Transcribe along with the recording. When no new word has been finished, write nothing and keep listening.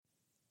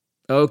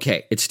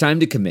Okay, it's time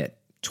to commit.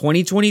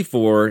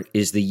 2024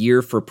 is the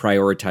year for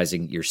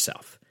prioritizing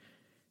yourself.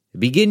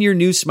 Begin your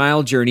new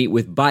smile journey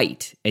with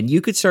Byte, and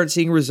you could start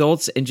seeing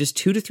results in just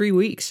 2 to 3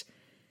 weeks.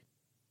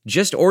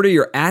 Just order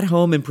your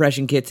at-home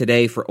impression kit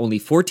today for only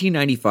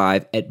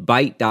 $14.95 at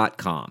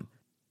Byte.com.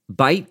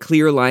 Byte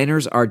clear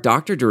liners are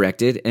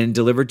doctor-directed and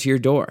delivered to your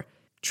door.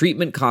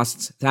 Treatment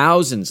costs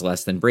thousands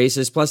less than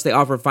braces, plus they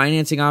offer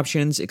financing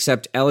options,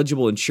 accept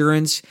eligible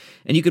insurance,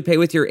 and you could pay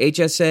with your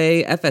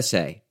HSA,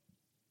 FSA.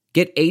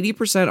 Get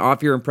 80%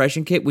 off your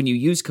impression kit when you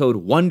use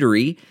code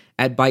WONDERY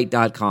at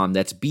Byte.com.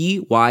 That's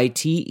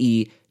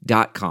BYTE.com.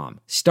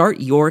 Start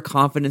your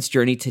confidence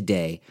journey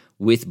today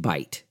with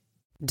Byte.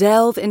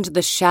 Delve into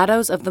the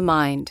shadows of the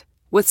mind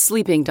with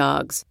Sleeping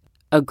Dogs,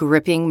 a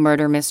gripping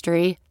murder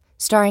mystery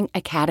starring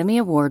Academy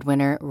Award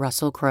winner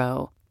Russell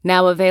Crowe.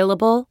 Now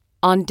available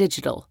on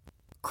digital.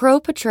 Crowe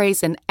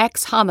portrays an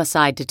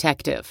ex-homicide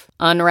detective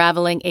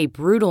unraveling a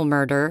brutal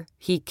murder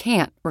he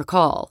can't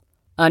recall.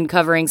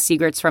 Uncovering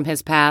secrets from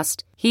his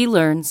past, he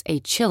learns a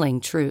chilling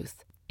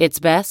truth. It's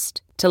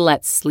best to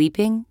let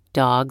sleeping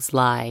dogs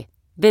lie.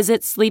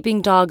 Visit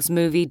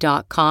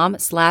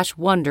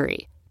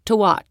sleepingdogsmovie.com/Wondery to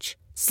watch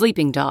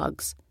Sleeping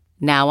Dogs,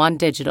 now on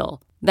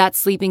digital.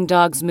 That's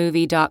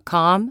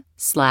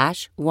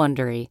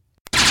sleepingdogsmovie.com/Wondery.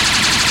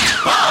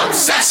 Bob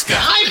Cesca.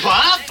 Hi,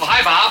 Bob.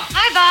 Hi, Bob.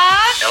 Hi,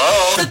 Bob.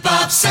 Hello. The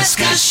Bob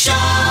Cesca Show.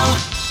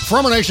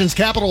 From our nation's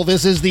capital,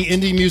 this is the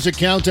Indie Music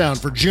Countdown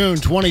for June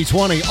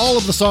 2020. All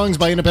of the songs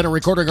by independent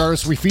recording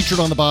artists we featured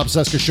on the Bob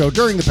Cesca Show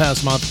during the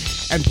past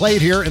month and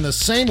played here in the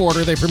same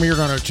order they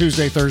premiered on our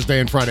Tuesday,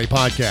 Thursday, and Friday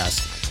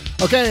podcasts.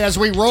 Okay, as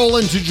we roll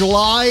into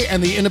July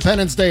and the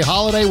Independence Day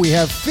holiday, we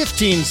have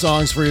 15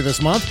 songs for you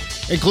this month,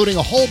 including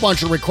a whole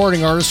bunch of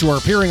recording artists who are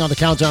appearing on the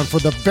countdown for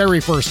the very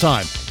first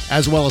time,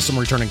 as well as some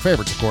returning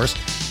favorites, of course.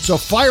 So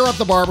fire up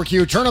the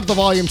barbecue, turn up the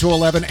volume to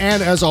 11,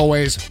 and as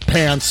always,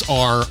 pants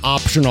are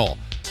optional.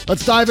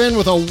 Let's dive in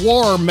with a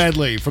war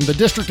medley from the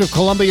District of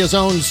Columbia's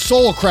own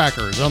Soul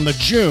Crackers on the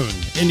June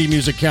Indie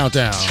Music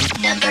Countdown.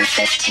 Number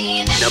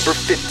 15. Number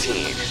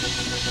 15.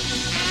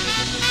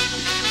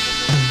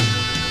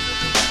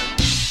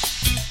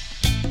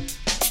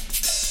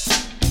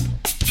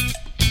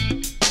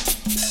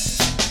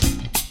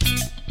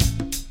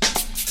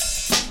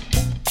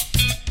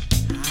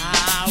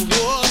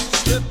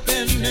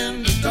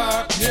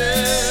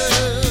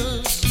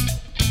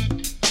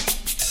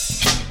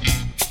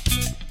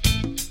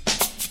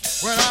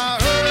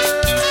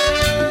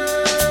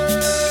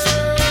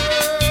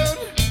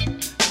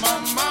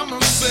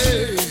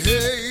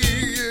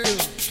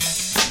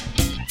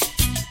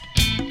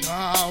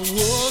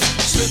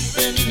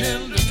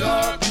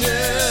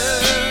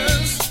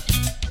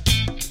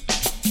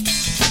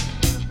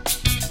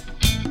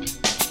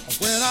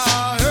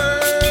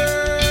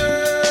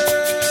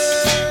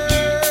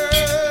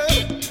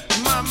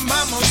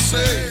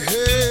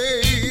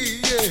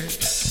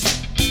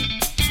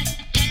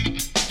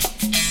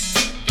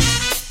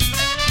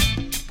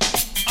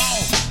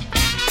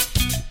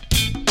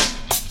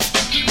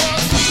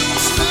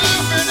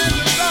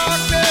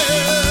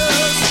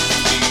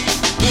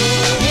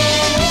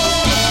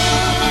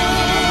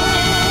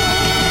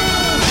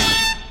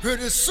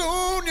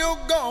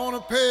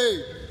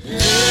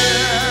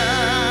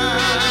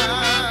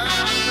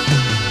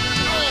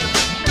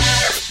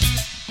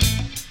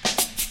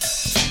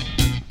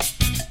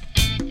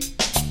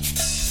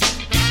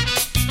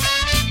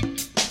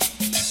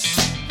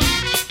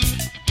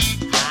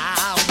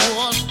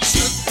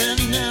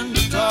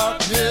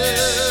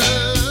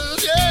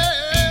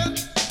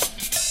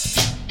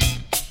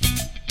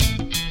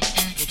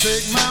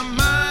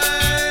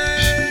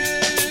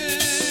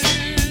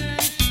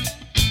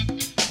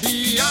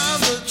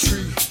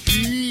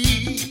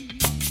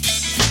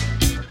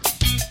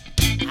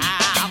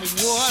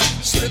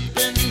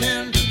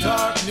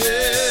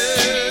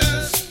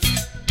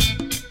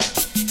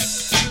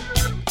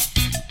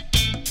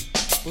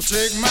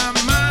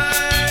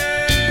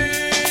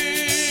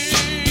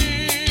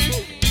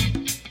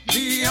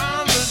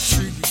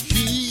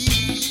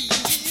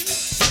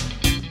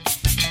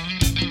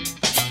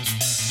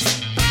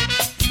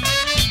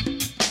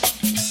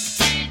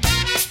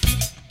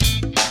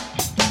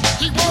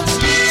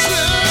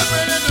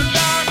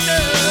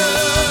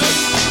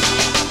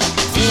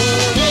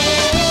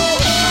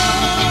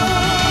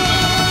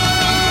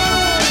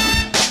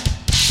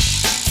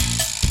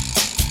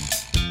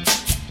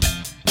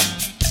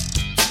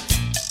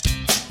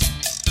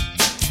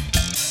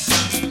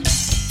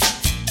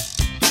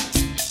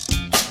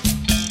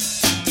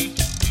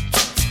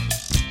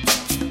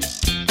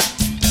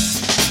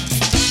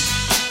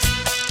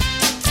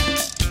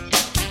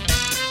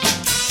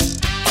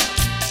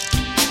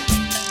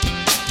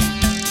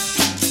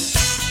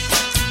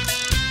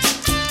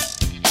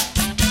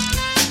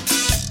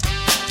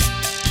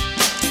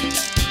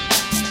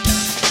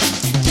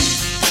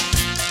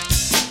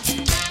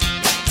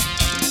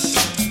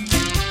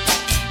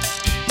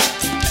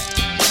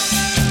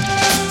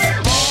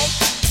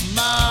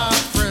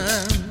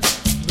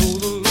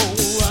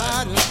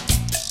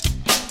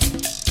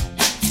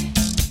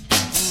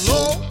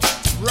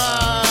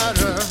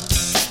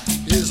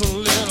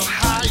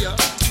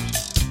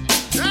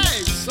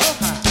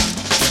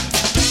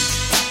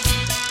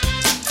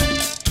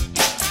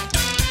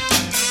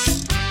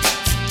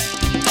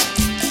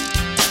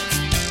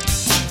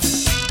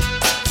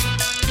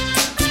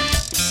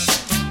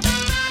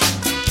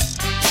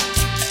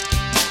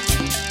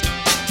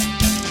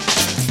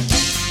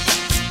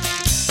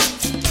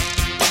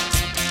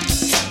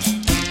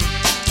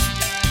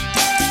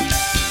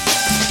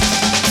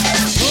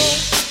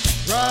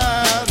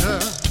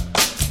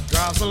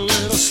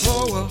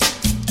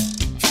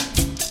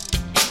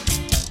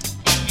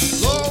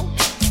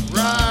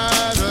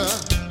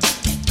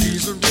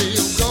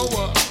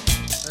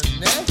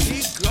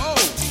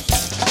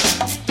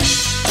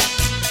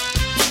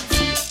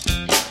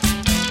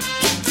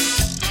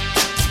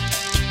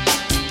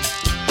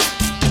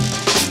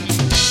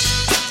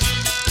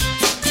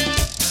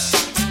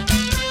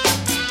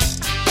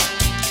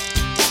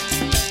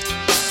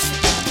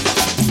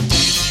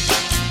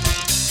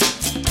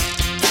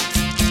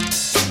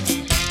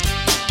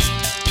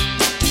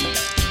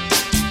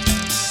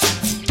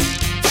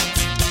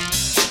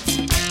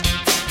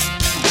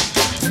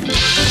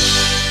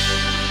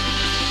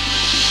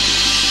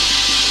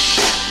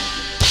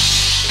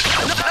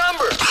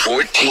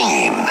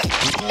 14.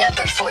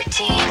 Number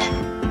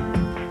 14.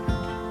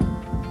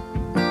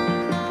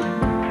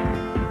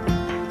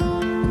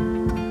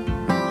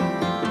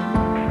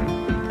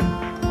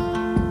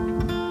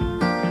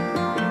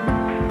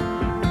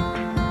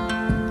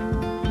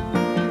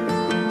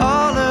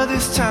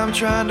 Time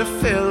trying to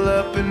fill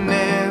up an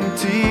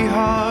empty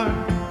heart,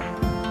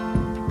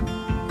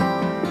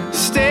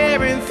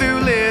 staring through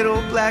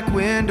little black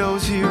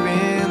windows here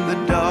in the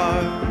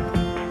dark,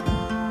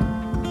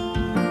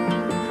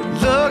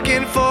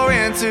 looking for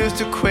answers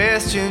to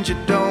questions you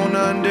don't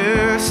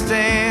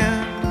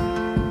understand,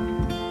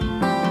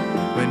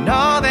 when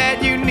all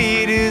that you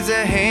need is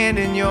a hand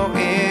in your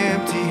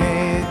empty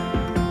hand.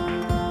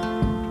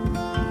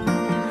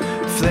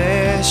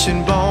 Flesh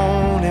and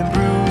bone and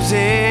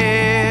bruises,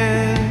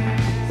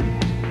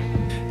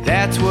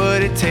 that's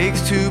what it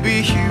takes to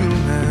be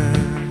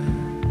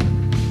human.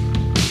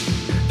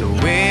 The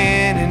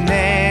winning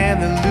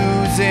and the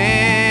losing,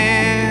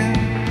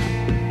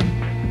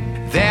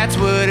 that's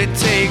what it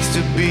takes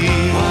to be.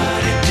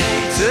 What it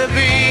takes to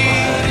be,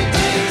 what it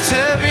takes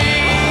to be,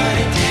 what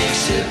it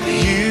takes to be.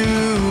 You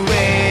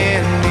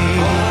and me.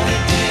 What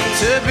it takes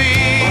to be,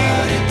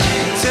 what it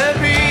takes to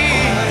be,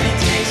 what it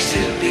takes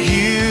to be.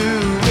 You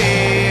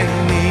and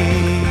me.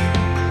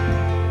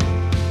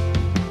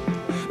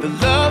 The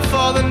love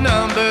for the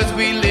numbers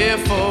we live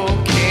for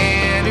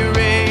can't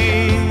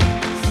erase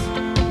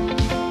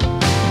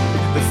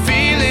the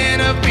feeling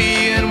of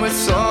being with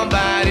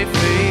somebody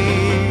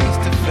face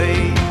to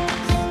face,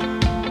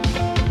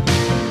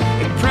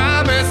 and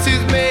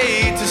promises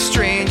made to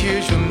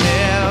strangers you'll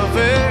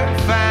never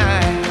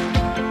find,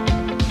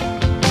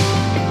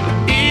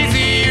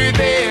 easier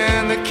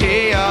than the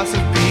chaos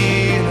of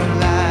being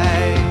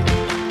alive.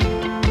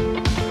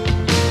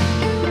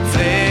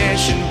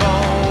 Flesh and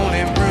bone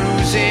and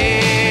bruises,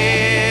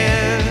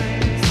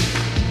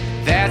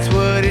 that's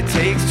what it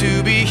takes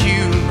to be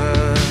human.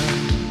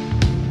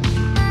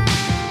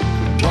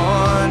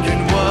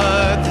 Wondering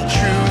what the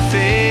truth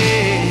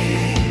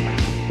is,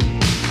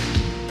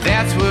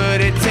 that's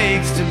what it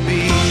takes to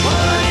be.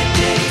 What it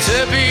takes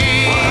to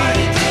be, what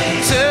it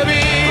takes to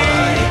be,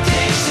 what it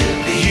takes to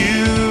be.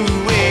 You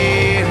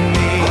and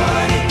me.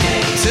 What it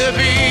takes to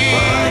be,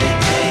 what it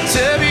takes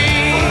to be,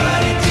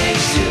 what it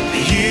takes to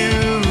be. You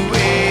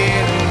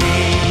and me.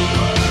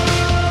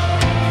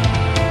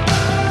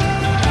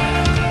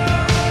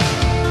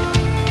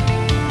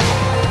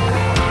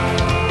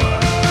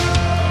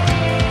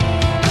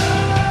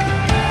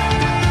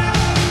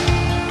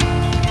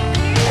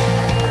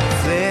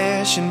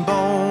 Flesh and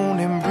bone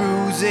and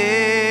bruises,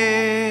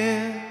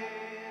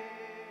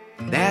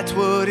 that's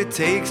what it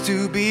takes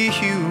to be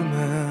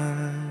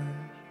human.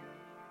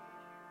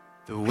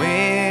 The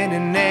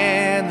winning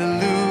and the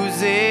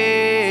losing,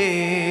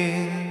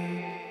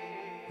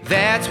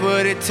 that's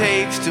what it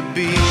takes to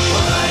be.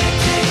 What it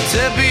takes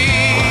to be,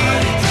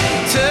 what it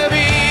takes to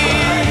be,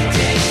 what it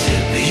takes to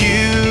be.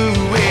 You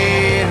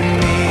and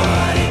me.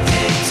 What it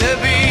takes to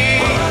be,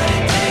 what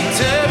it takes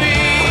to be,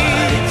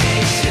 what it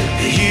takes to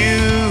be.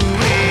 You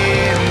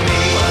and me.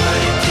 What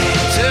it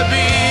takes to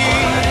be,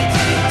 what it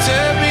takes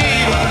to be,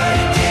 what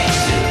it takes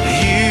to be.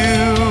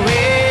 You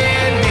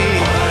and me.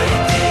 What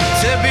it takes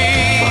to be,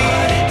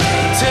 what it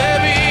takes to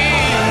be,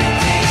 what it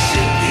takes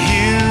to be.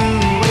 You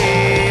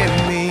and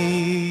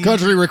me.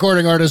 Country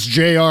recording artist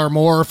J.R.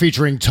 Moore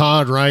featuring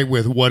Todd Wright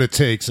with What It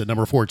Takes at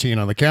number 14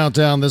 on the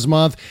countdown this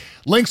month.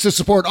 Links to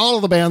support all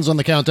of the bands on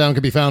the countdown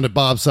can be found at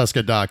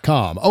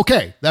bobcesca.com.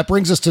 Okay, that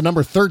brings us to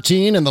number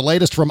 13 and the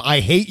latest from I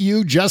Hate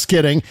You, Just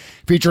Kidding,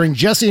 featuring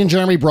Jesse and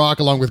Jeremy Brock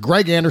along with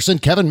Greg Anderson,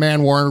 Kevin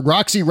Manwarren,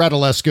 Roxy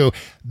Radulescu.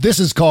 This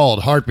is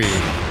called Heartbeat.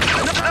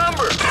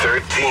 Number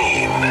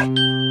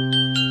 13.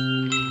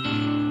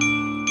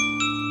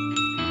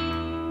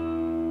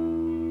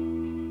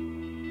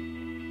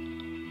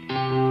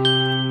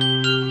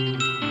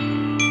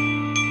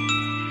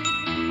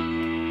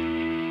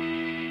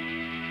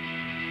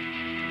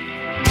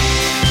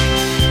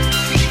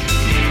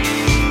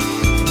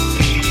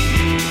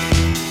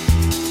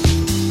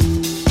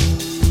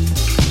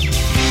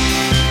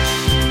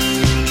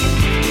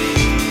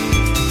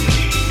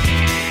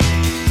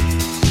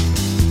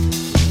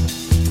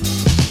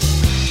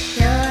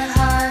 Your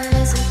heart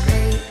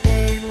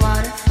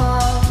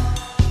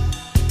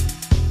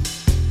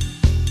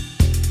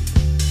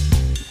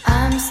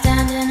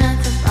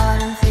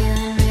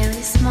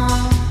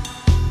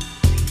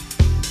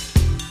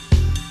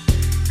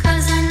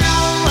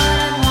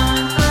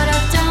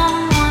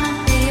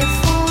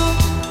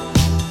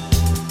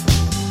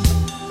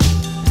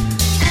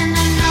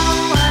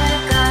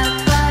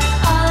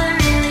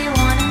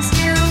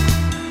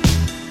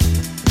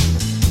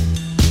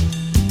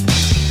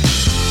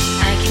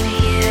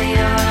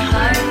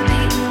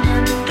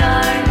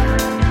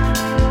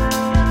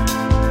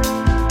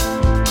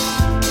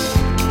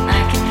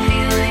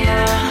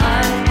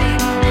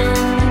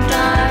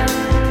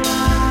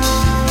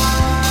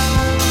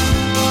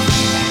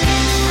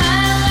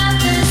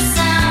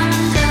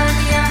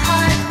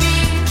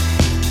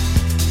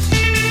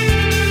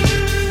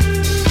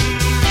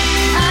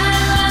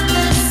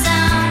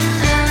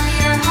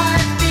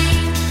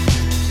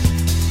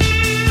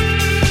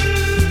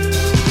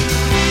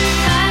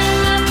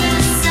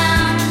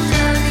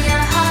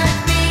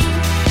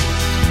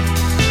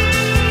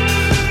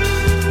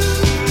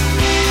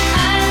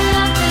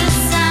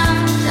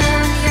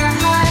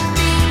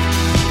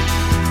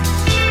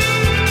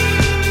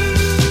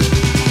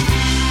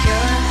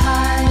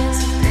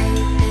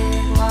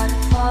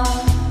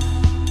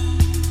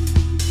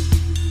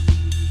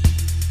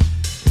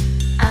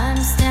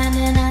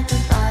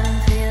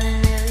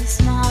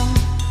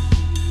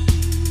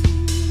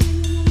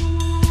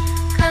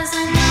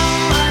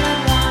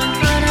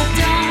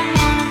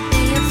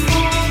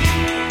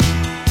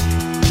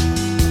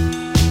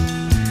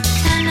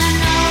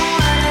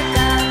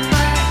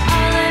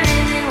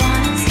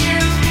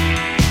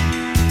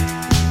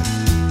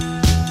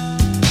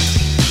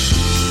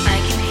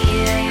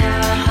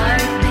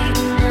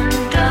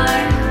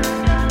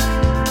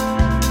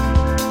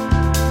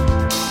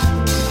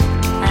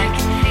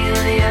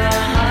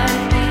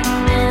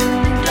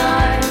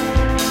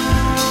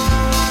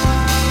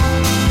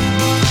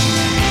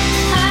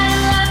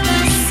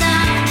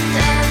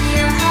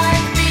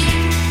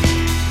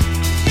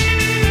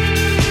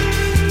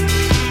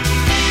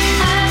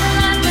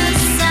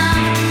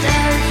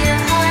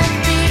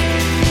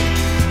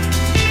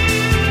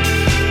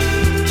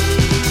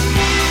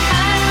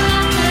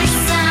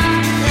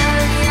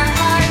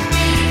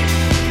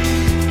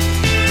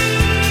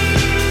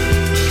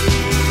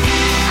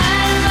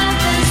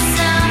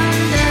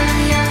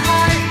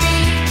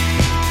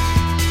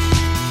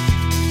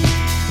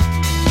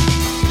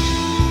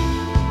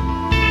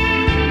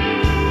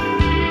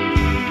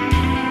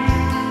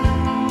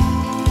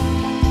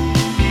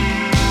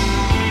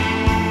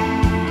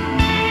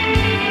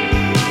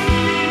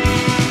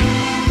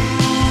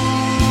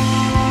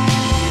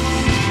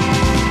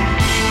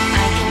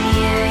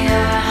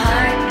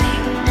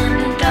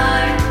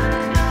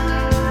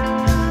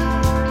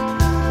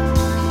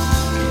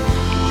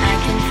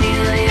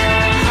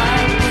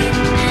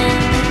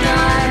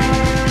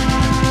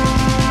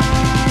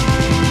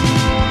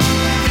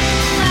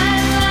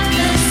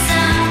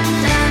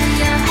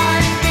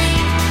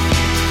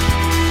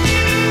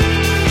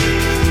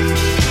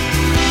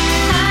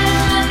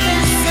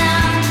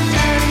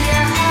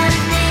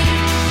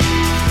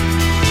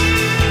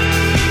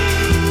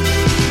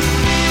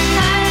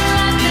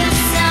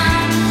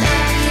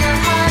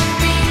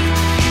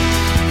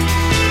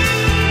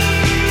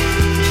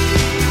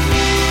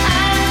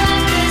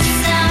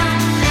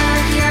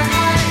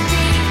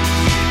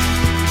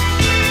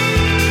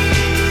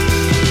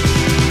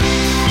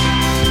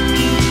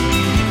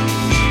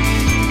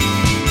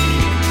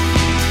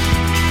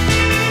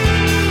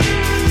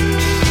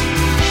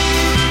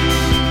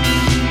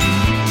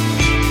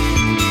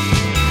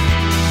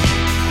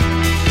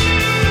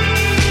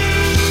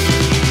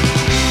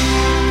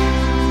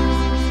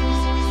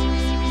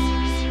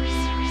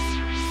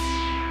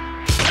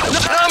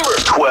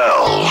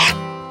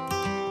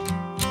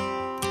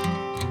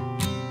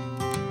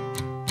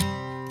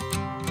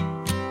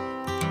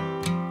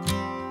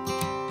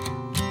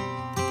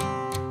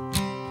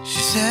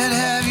said,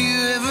 have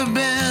you ever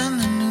been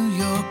to New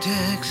York,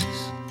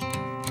 Texas?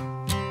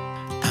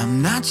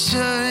 I'm not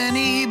sure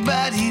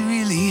anybody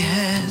really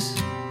has.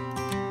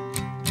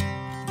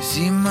 You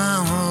see,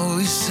 Mom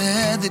always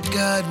said that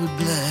God would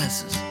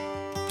bless us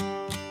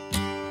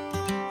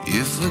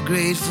if we're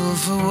grateful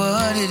for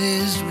what it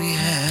is we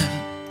have.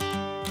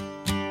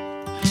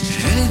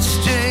 Headed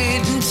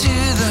straight into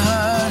the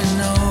heart of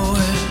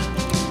nowhere,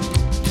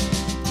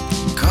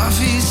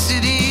 Coffee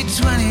City,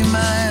 20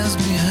 miles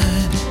behind.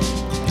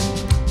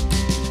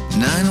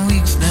 9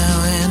 weeks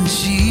now and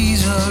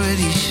she's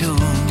already shown.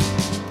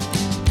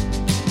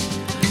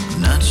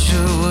 I'm not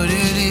sure what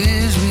it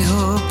is we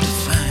hope to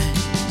find,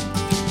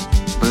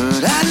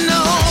 but I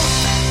know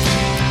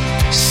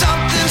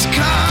something's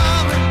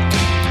coming.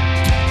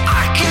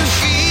 I can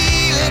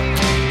feel it.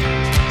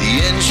 The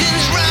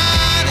engine's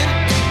running.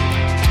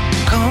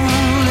 Come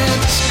on,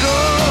 let's go.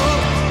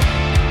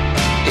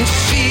 It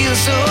feels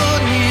so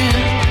near.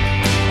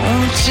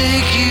 Won't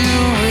take you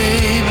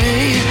away,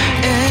 babe,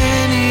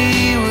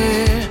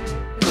 anywhere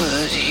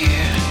but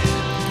here.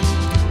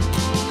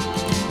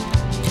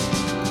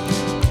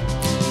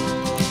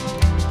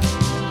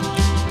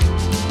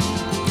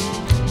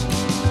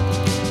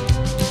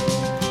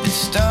 It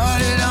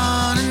started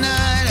on a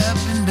night up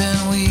in Ben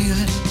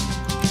Wheeler.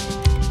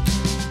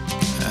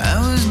 I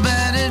was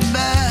battered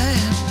by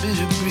a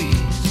bitter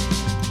breeze,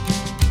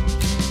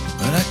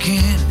 but I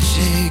can't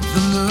shake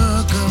the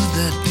look of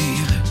that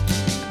dealer.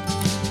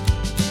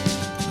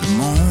 The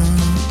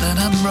moment that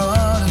I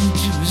brought him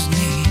to his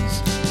knees,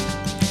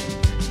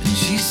 and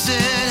she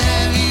said,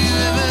 have you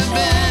ever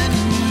been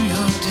to New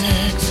York,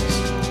 Texas?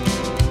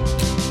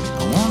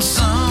 I want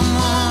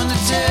someone to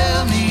tell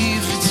me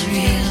if it's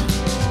real.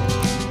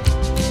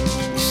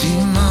 You see,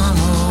 Mom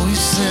always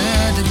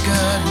said that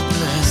God would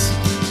bless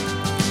us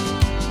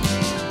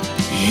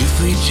if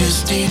we just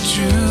stay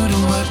true to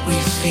what we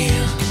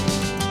feel.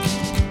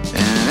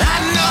 And I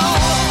know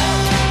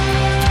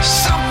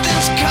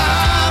something's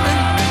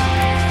coming.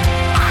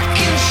 I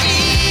can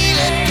feel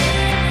it.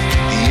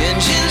 The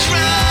engine's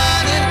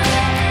running.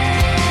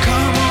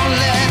 Come on,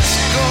 let's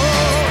go.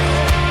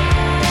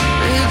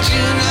 Let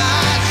you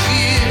not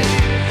fear.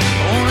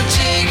 I wanna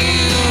take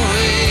you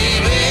away,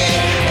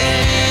 babe,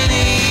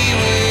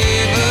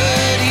 anywhere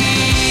but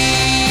here.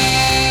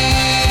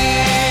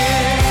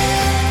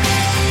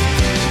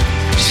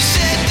 She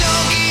said,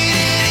 don't get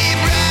any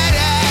bright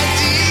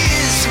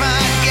ideas,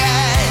 my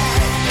guy.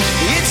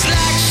 It's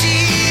like she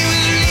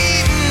was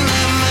reading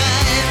my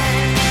mind.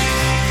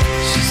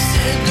 She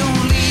said,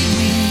 don't leave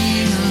me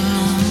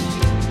alone.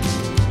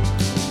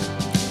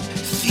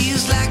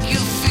 Feels like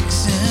you're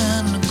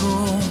fixing to go.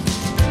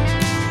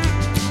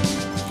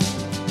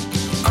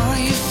 Are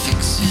you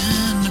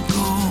fixing to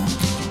go?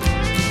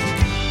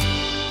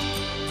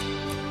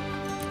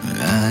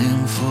 I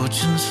am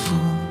fortune's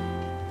fool.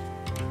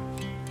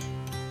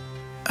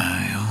 I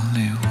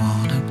only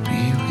wanna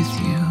be with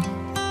you.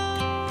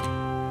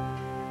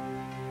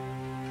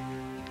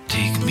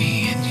 Take me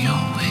in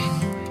your wing.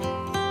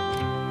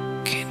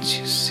 Can't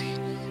you see?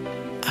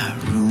 I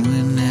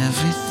ruin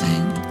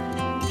everything.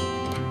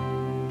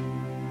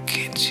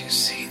 Can't you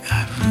see? I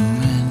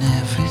ruin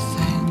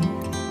everything.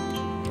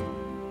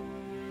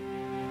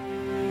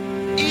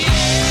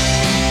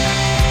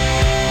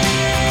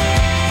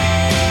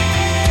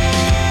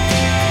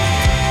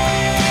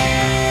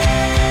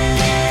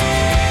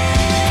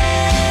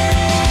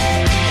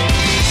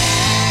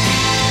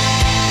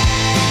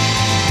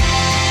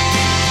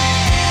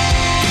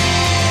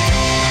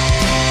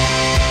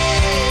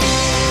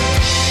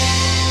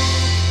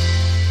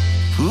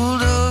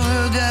 Pulled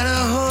over, got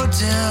a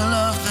hotel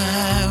off the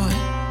highway.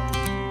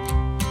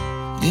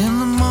 In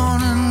the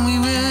morning we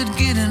would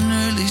get an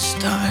early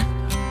start.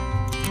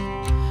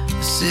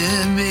 I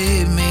said,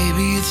 babe,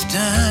 maybe it's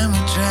time we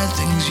try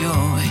things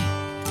your way.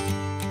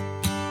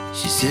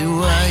 She said,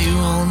 why you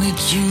only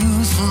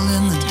truthful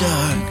in the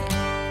dark?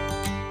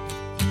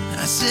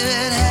 I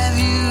said, have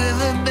you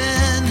ever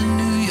been to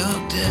New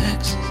York,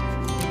 Texas?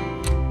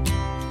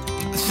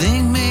 I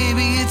think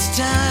maybe it's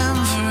time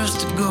for us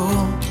to go.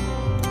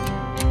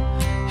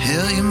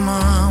 Hell, your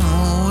mom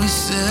always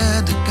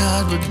said that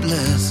God would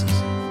bless us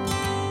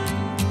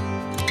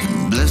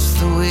and bless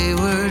the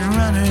wayward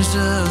runners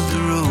of the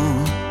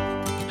road.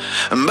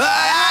 But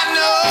I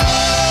know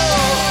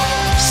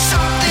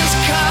something's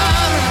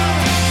coming.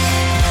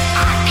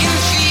 I can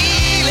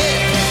feel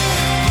it.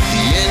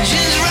 The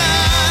engine's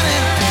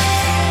running.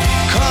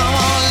 Come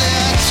on,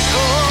 let's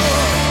go.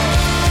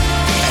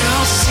 It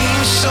all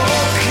seems so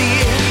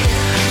clear.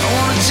 I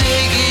wanna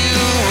take you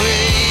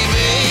away,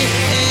 babe,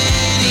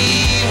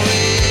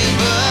 anywhere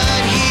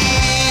but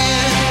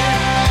here.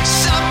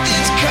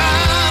 Something's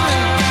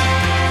coming.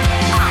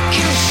 I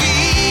can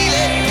feel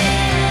it.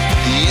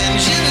 The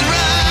engine's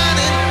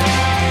running.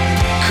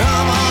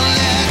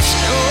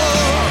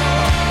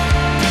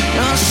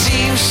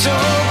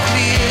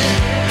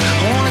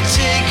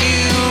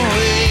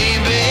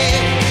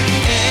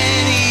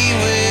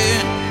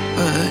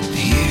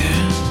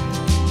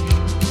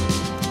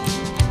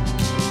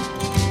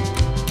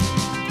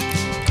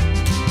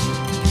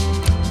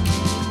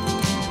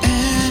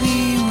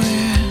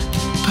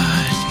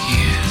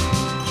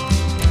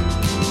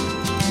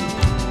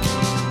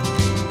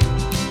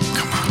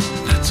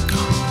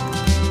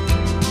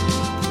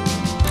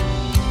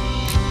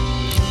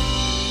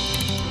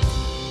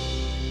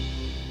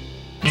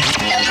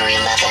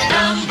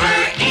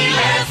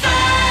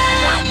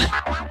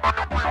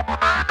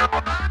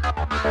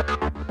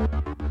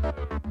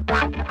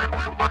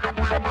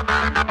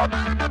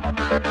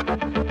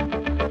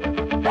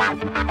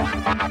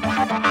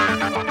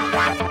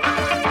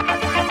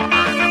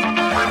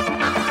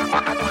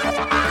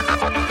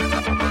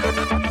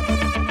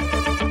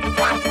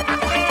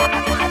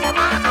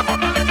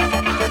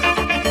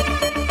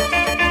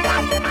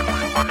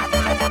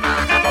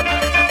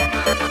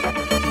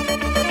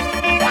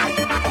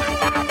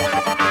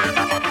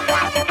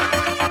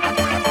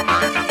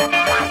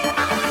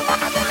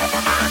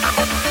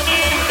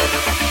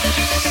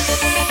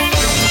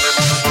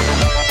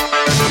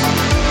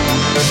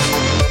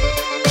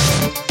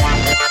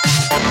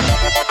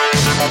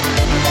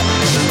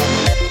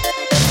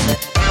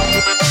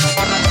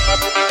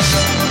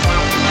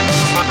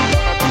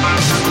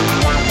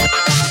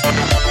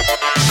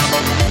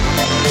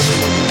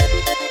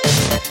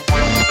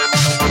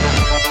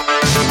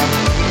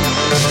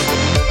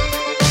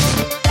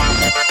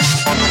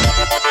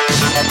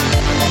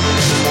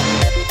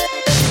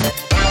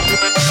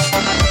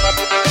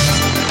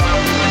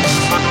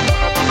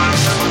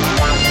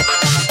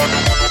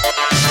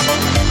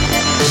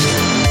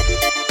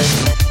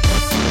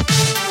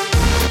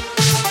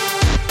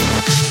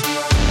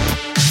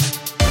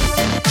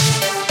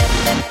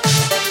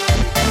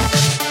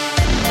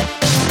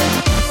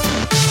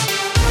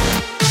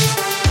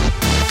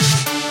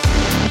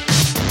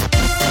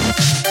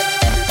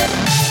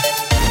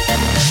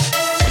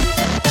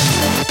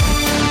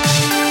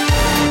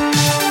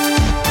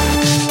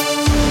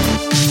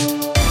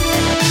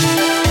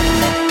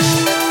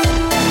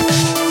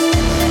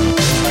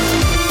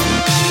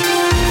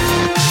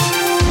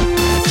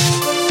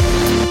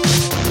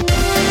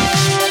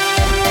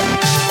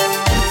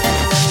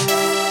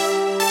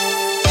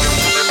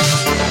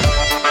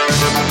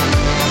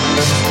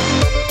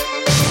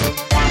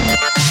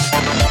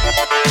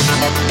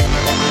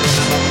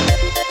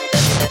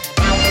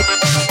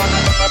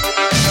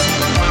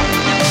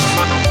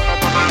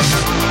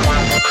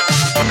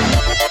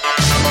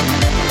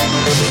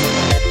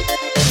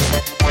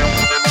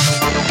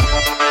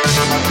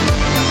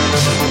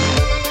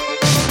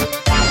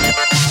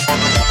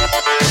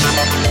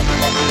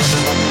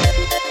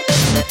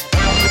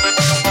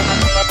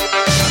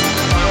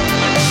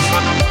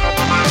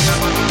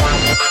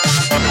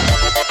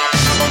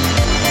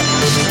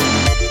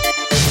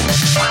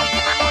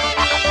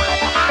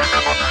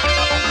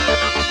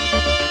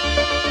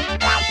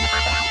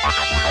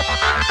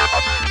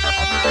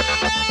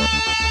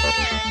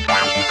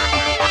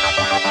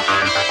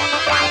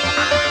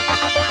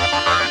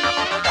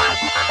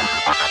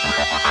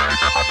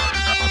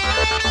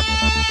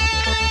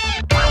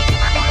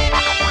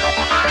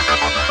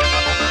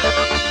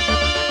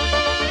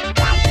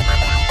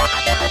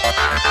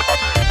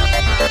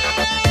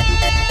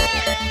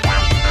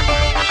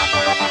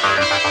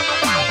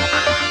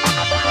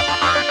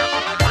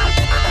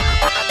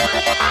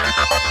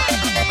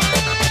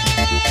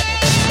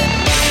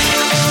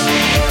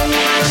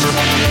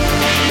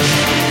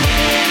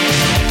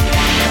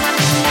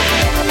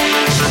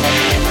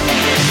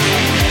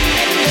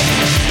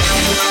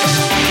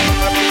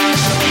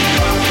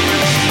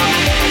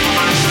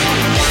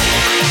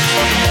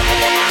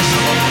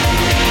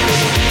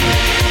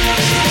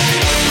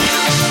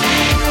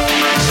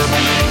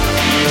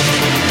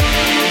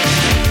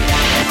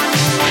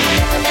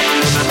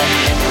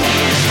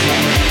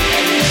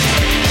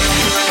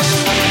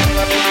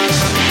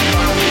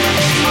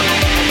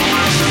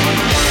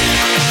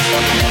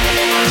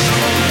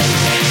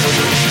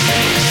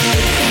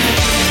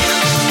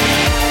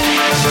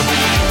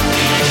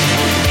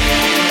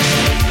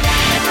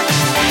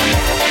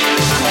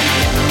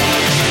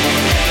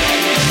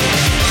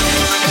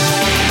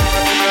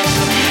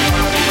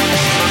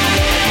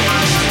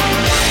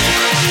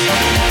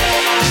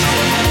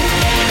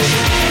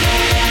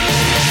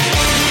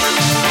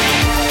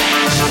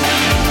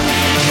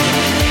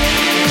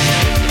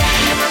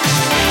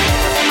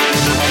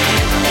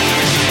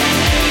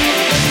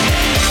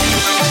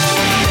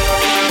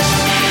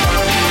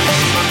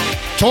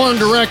 Torn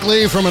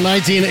directly from a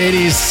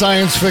 1980s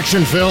science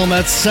fiction film.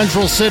 That's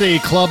Central City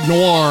Club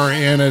Noir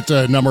in at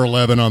number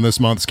 11 on this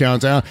month's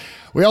countdown.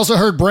 We also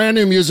heard brand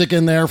new music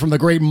in there from the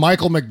great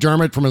Michael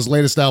McDermott from his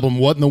latest album,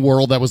 What in the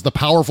World? That was the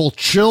powerful,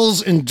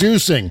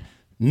 chills-inducing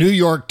New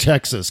York,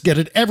 Texas. Get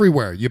it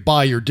everywhere you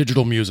buy your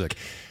digital music.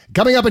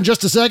 Coming up in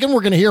just a second,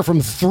 we're going to hear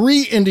from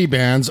 3 indie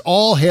bands,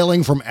 all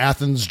hailing from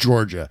Athens,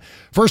 Georgia.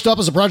 First up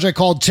is a project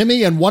called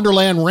Timmy and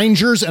Wonderland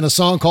Rangers and a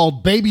song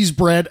called Baby's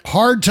Bread,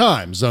 Hard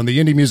Times on the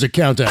Indie Music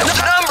Countdown.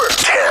 Number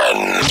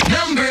 10.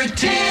 Number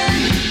 10.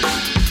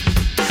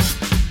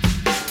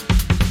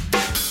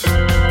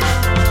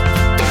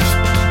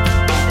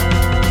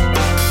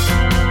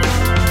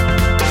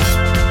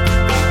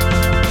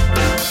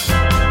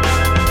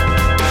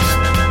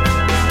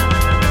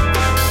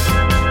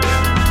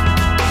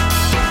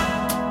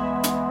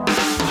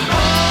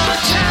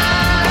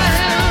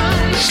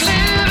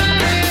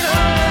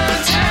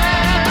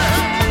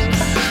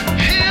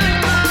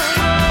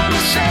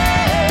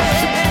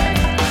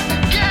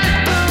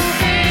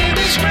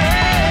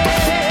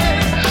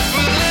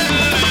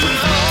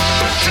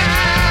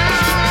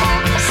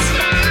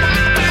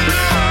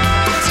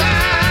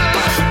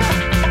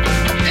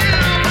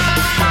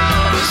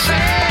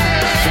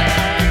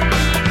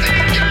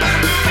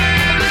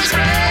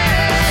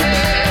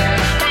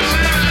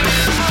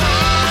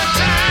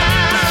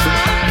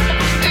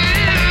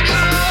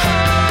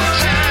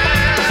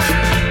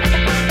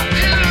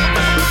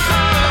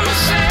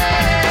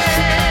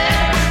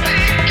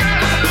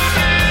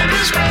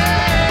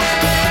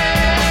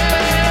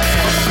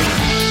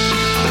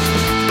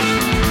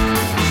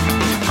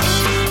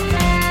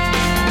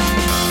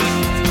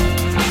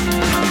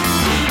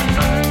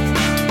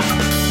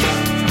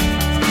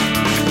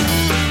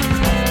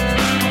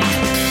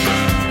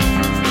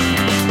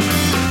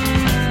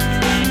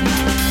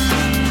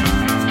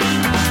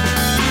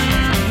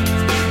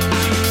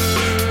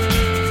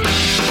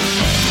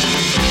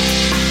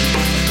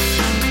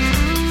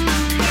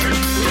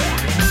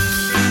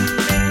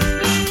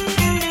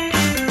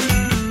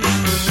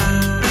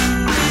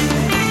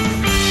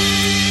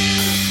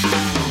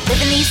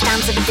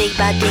 Day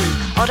by day,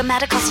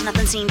 automatic hustle,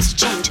 nothing seems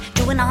to change.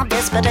 Doing our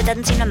best, but it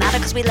doesn't seem to matter,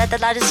 cause we let the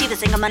light deceive us.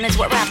 Think of money's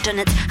what we're after,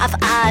 and it's I for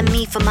I,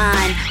 me for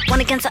mine. One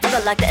against the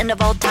other like the end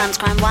of all times.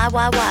 Crying why,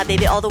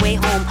 baby, all the way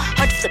home.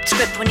 Hard to flip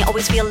script when you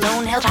always feel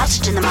alone. Held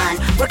hostage in the mind,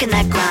 working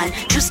that grind.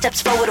 2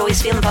 steps forward, always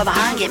feeling far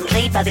behind. Getting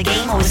played by the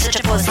game, always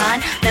searching for a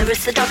sign. Remember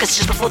it's the darkest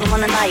just before the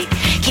morning light.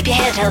 Keep your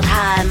head held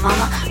high,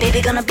 mama,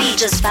 baby gonna be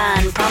just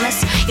fine.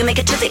 Promise, you'll make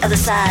it to the other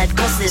side,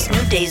 cause this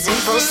new day's in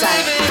full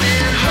sight.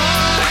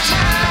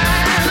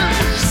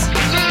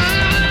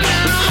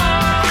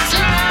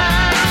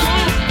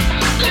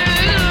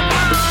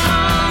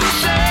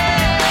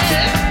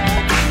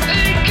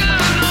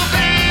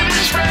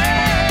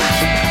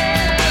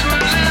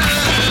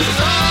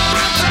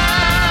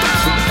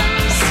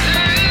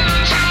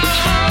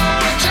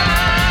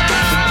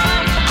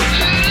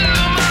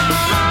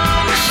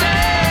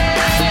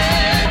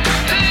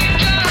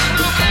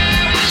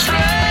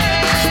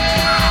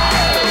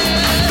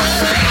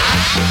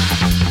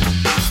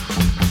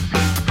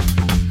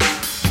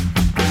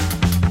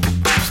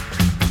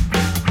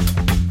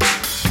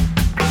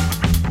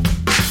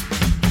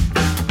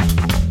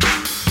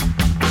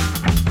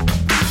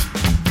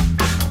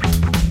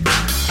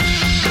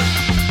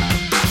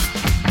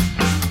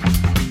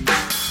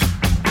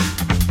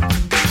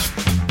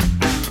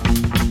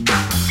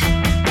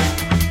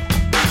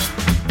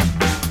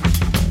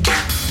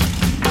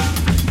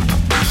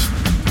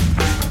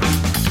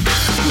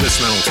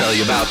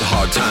 About the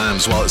hard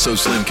times, wallet so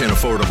slim can't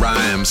afford a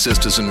rhyme.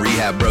 Sisters and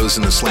rehab bros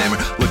in the slammer,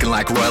 looking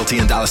like royalty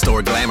and dollar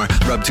store glamour.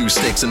 Rub 2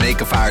 sticks and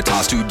make a fire,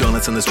 toss 2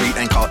 donuts in the street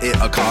and call it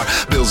a car.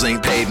 Bills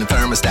ain't paid and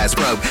thermostats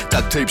broke.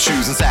 Duct tape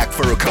shoes and sack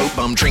for a coat.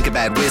 Bum drinking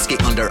bad whiskey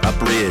under a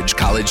bridge.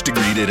 College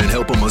degree didn't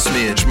help him a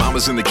smidge.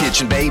 Mama's in the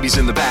kitchen, baby's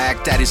in the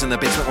back. Daddy's in the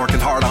basement working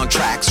hard on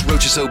tracks.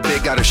 Roach is so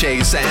big, gotta share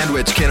your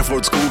sandwich. Can't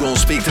afford school, don't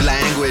speak the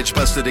language.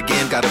 Busted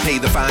again, gotta pay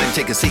the fine.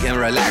 Take a seat and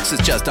relax,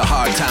 it's just a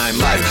hard time.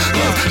 Life,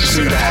 love,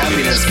 pursuit of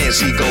happiness. Can't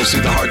see goals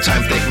through the hard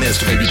time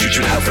thickness. Baby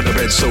reaching out for the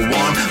bread so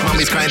warm.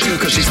 Mommy's crying too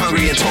cause she's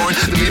hungry and torn.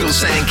 The Beatles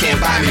saying can't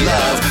buy me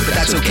love, but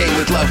that's okay,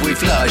 with love we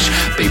flush.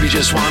 Baby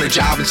just want a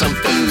job and some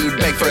food.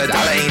 Beg for $1,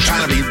 ain't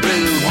trying to be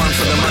rude. 1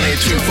 for the money,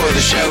 2 for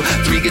the show.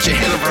 3 get your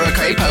hand over a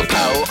crepe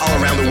po. All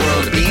around the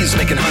world the bees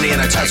making honey and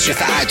I touch your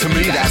thigh. To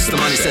me that's the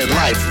money. Said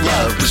life,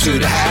 love,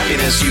 pursuit of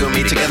happiness. You and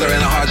me together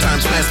in a hard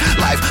times mess.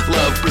 Life,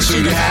 love,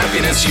 pursuit of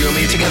happiness. You and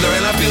me together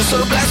and I feel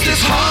so blessed.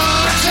 It's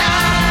hard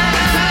times.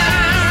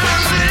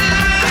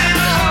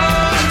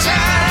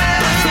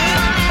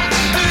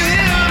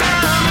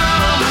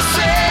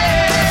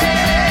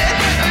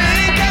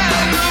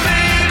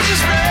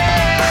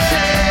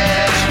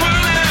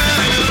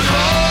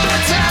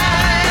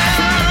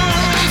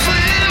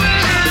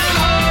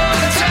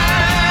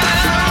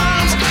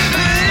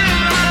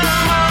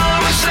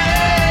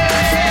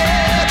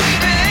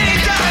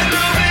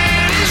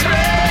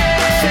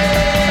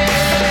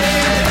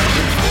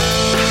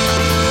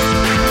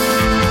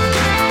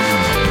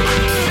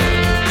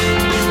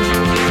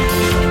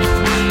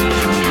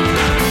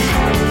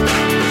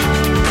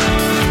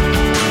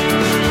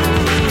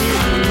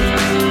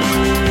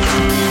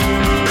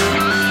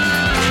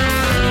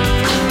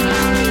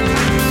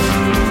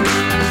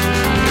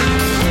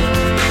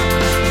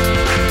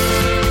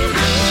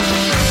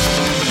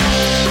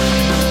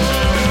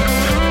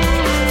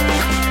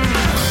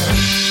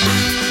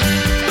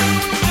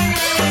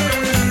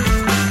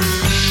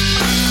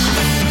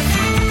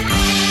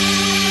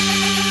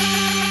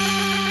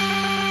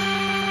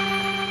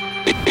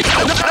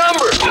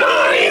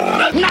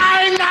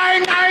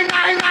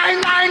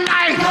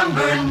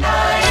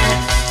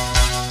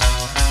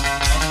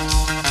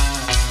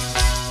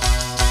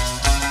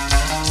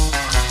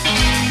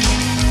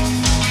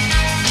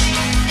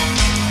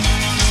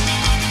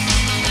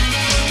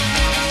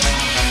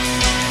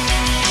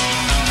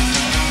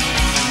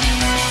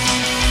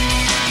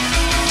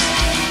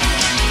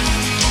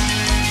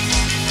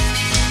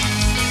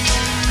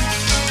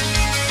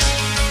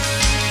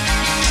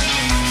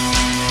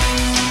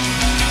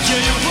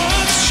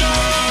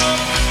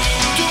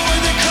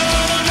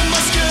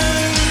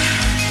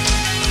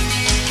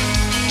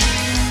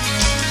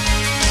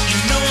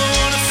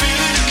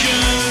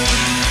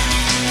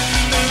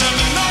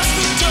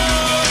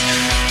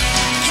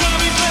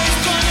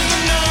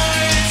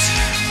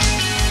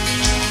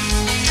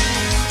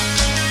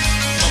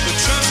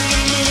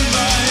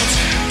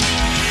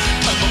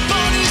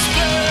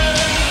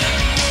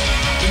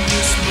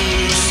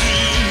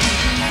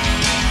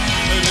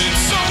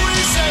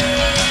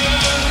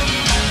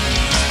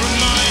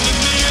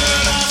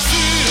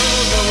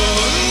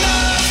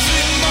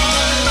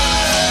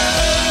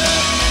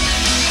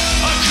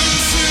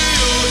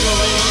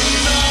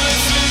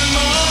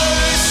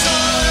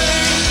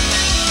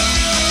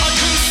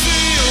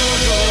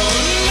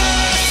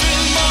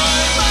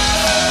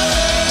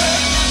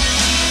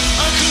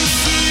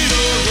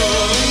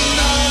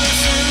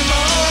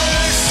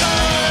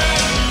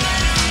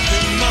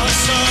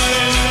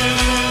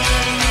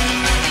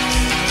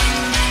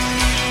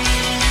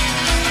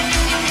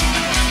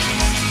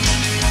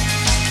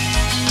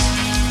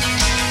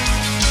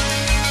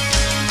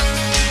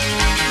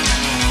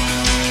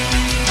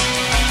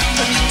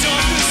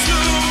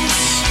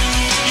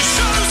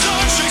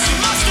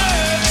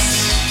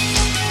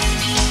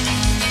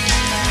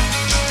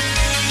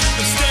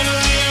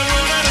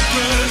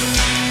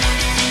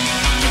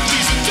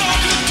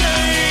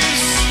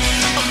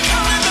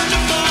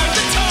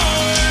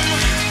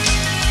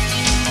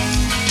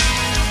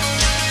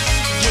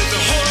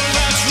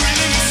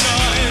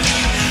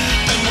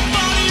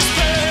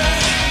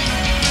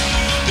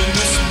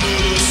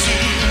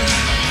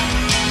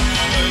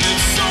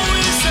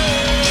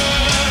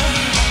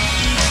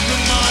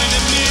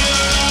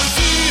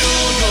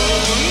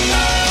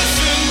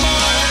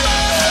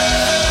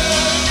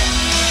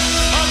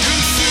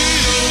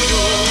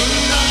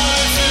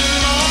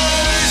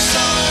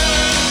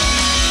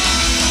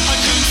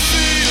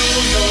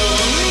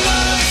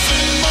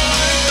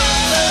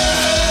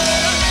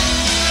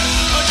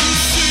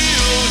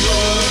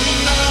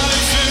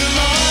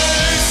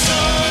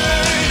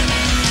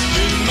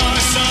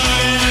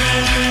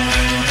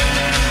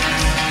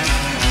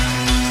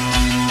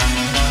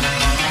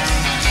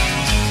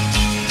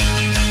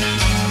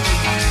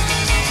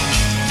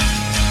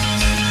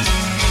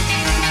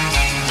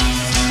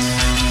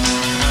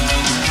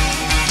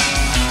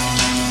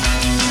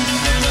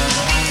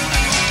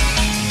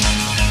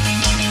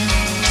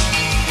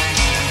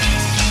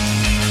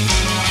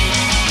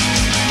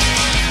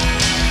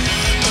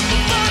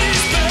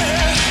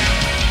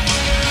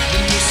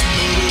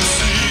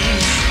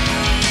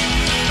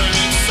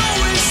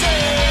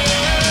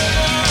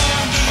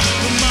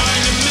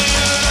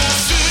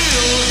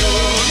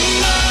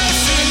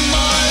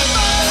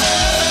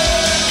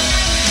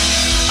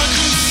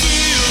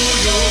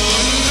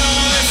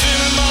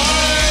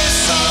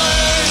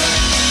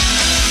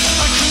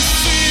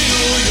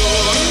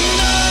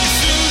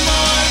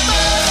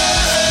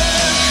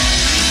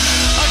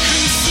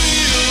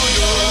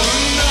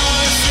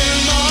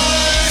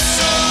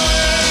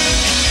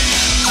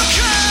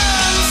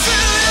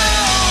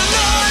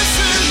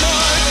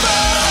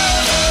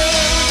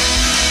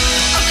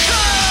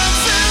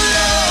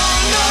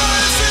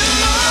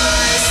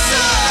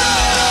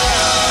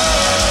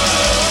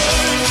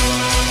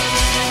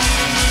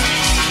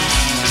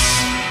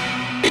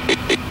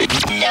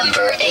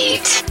 Number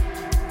 8.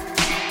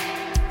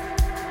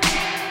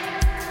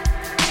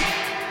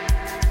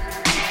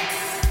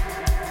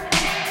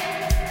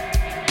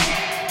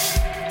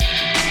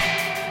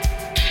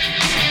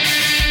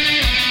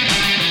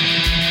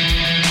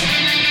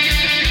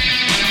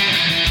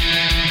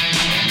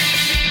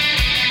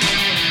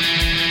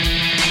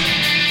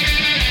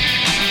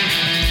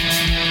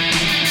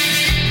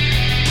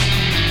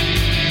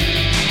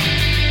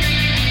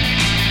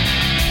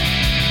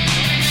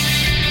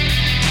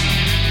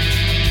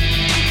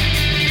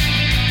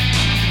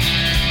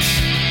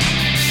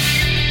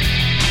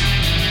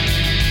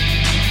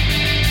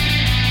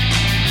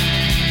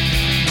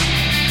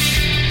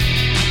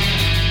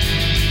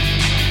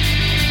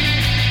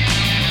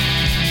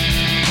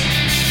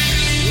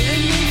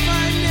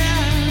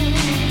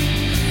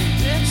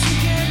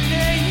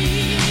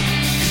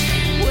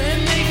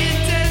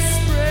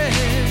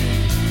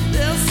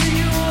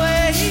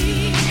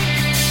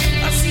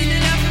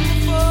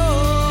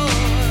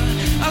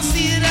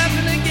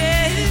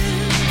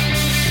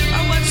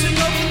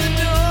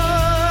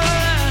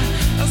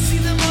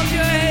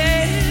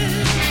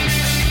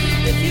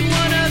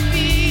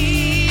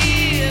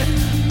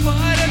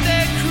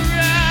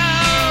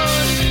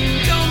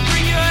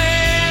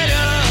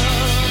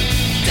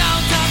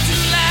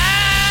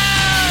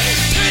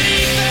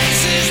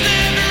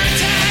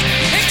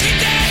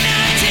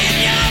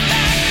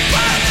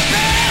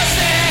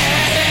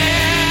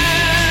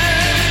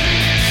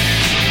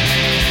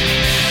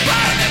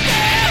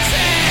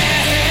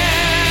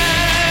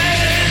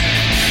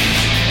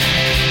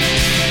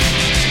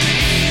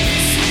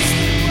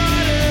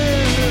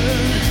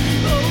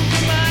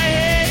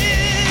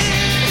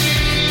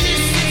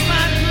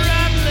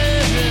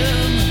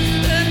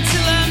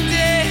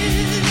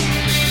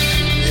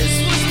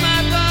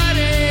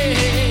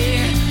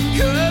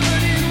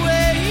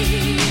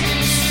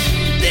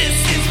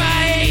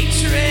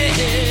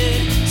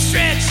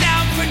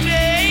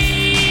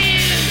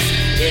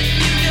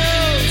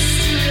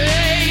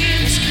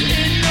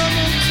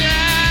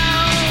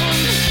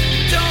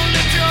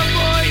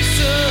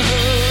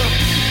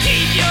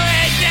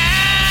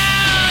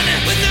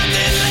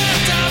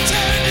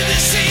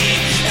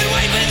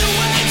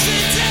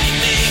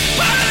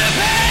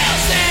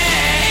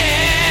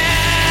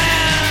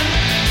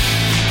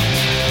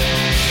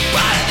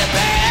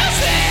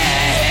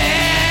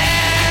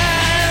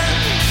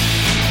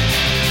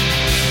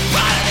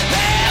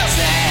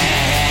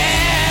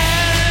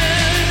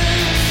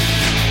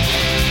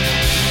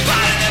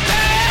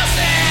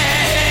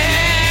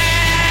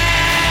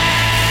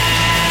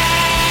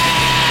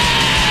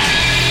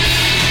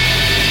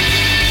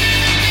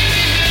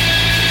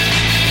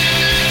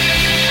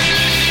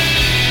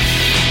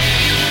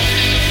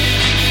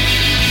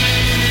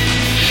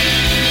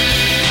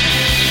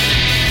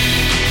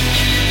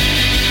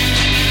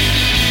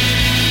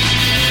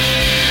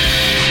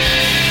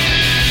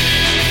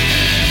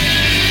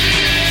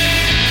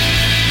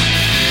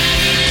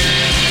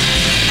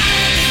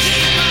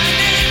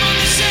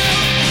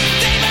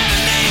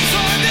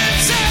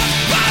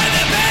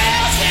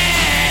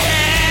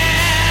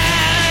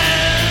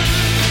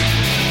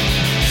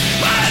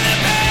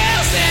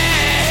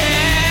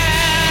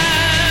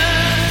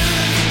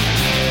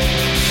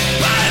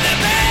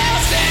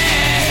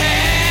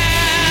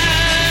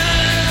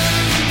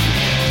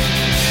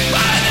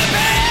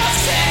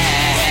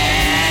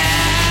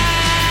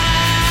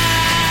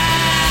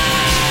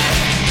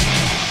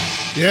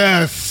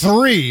 Yeah,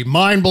 3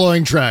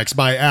 mind-blowing tracks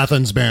by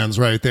Athens bands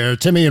right there.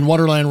 Timmy and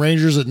Wonderland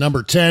Rangers at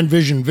number 10,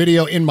 Vision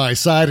Video In My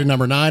Side at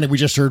number 9, and we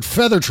just heard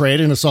Feather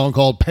Trade in a song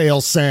called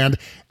Pale Sand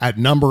at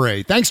number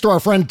 8. Thanks to our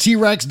friend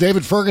T-Rex,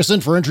 David Ferguson,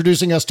 for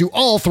introducing us to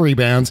all 3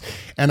 bands,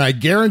 and I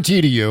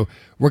guarantee to you,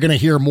 we're going to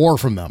hear more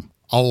from them.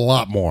 A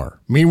lot more.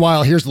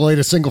 Meanwhile, here's the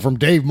latest single from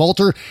Dave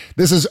Moulter.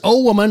 This is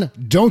Oh Woman,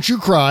 Don't You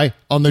Cry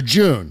on the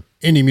June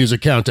Indie Music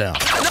Countdown.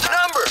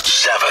 Number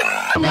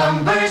 7.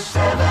 Number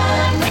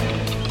 7.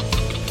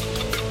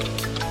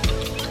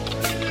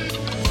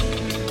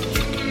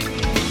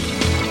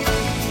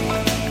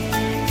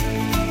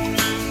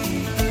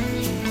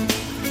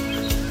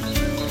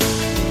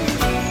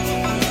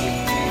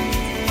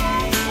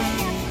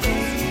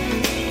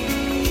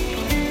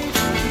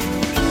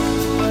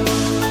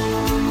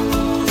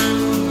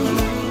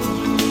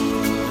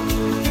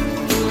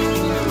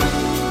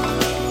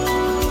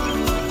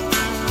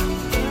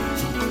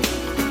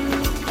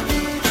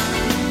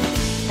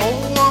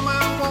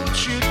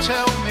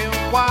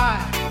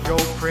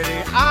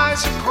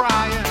 Eyes are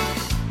crying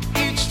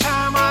each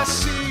time I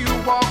see you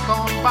walk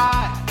on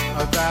by,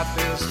 that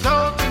there's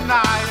no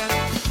denying.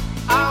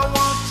 I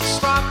want to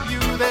stop you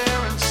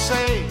there and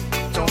say,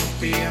 don't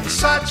be in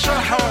such a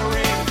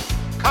hurry,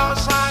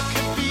 'cause I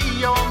could be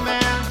your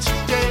man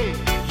today.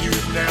 You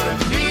never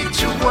need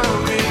to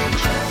worry,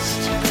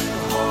 just to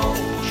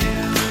hold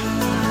you,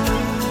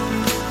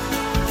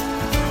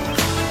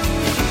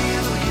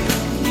 feel you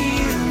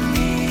near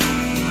me,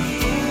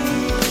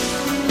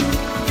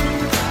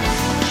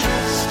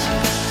 just to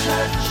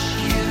touch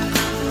you.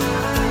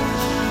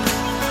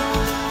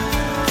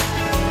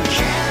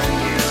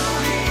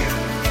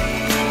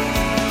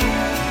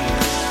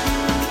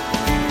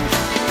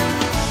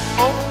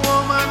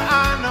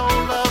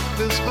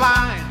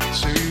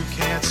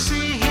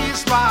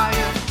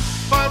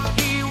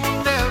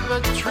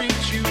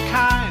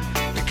 kind,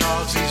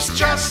 because he's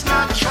just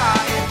not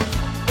trying.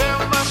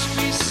 There must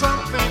be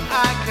something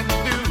I can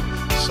do,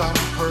 some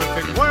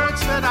perfect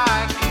words that I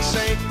can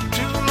say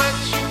to let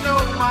you know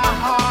my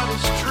heart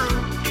is true.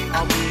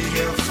 I'll be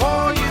here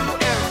for you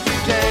every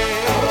day.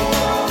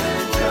 Oh,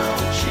 and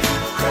don't you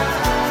cry.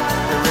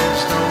 There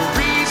is no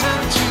reason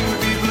to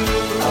be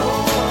blue.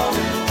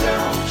 Oh, and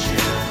don't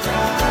you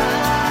cry.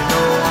 You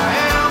know I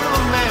am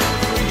the man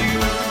for you.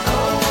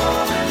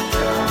 Oh, and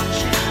don't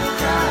you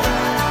cry.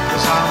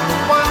 'Cause I'm the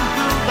one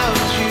who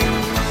loves you.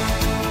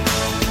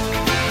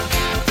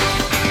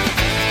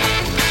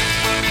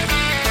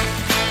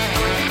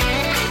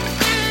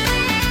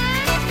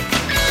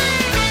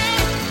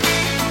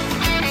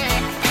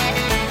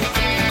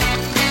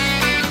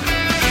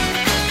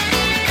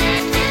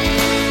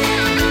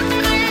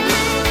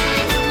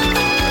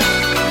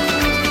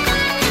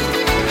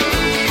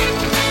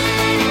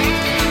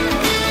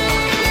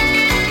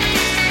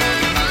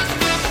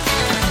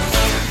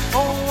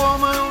 Oh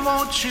woman,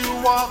 won't you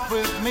walk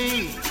with me?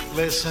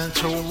 Listen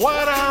to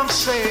what I'm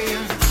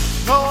saying.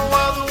 No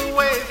other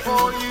way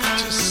for you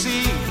to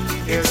see.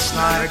 It's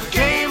not a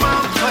game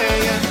I'm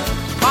playing.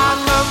 My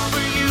love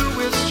for you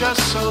is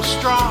just so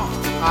strong.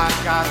 I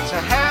got to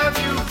have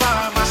you by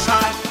my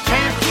side.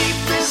 Can't keep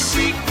this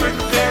secret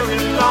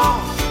very long.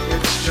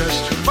 It's just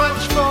too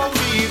much for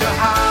me to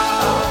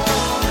hide.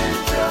 Oh, and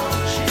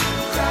don't you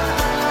cry.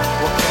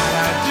 What can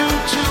I do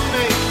to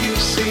make you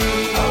see?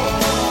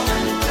 Oh,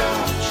 and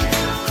don't you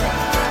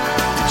cry.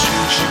 That you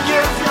should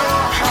give your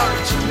heart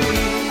to me.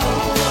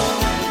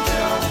 Oh, and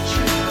don't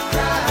you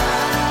cry.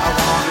 I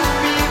want to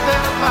be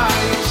there by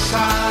your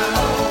side.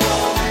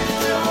 Oh, and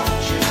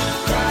don't you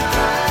cry.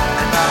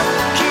 And I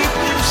will keep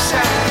you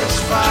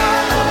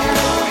satisfied.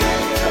 Oh,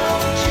 and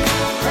don't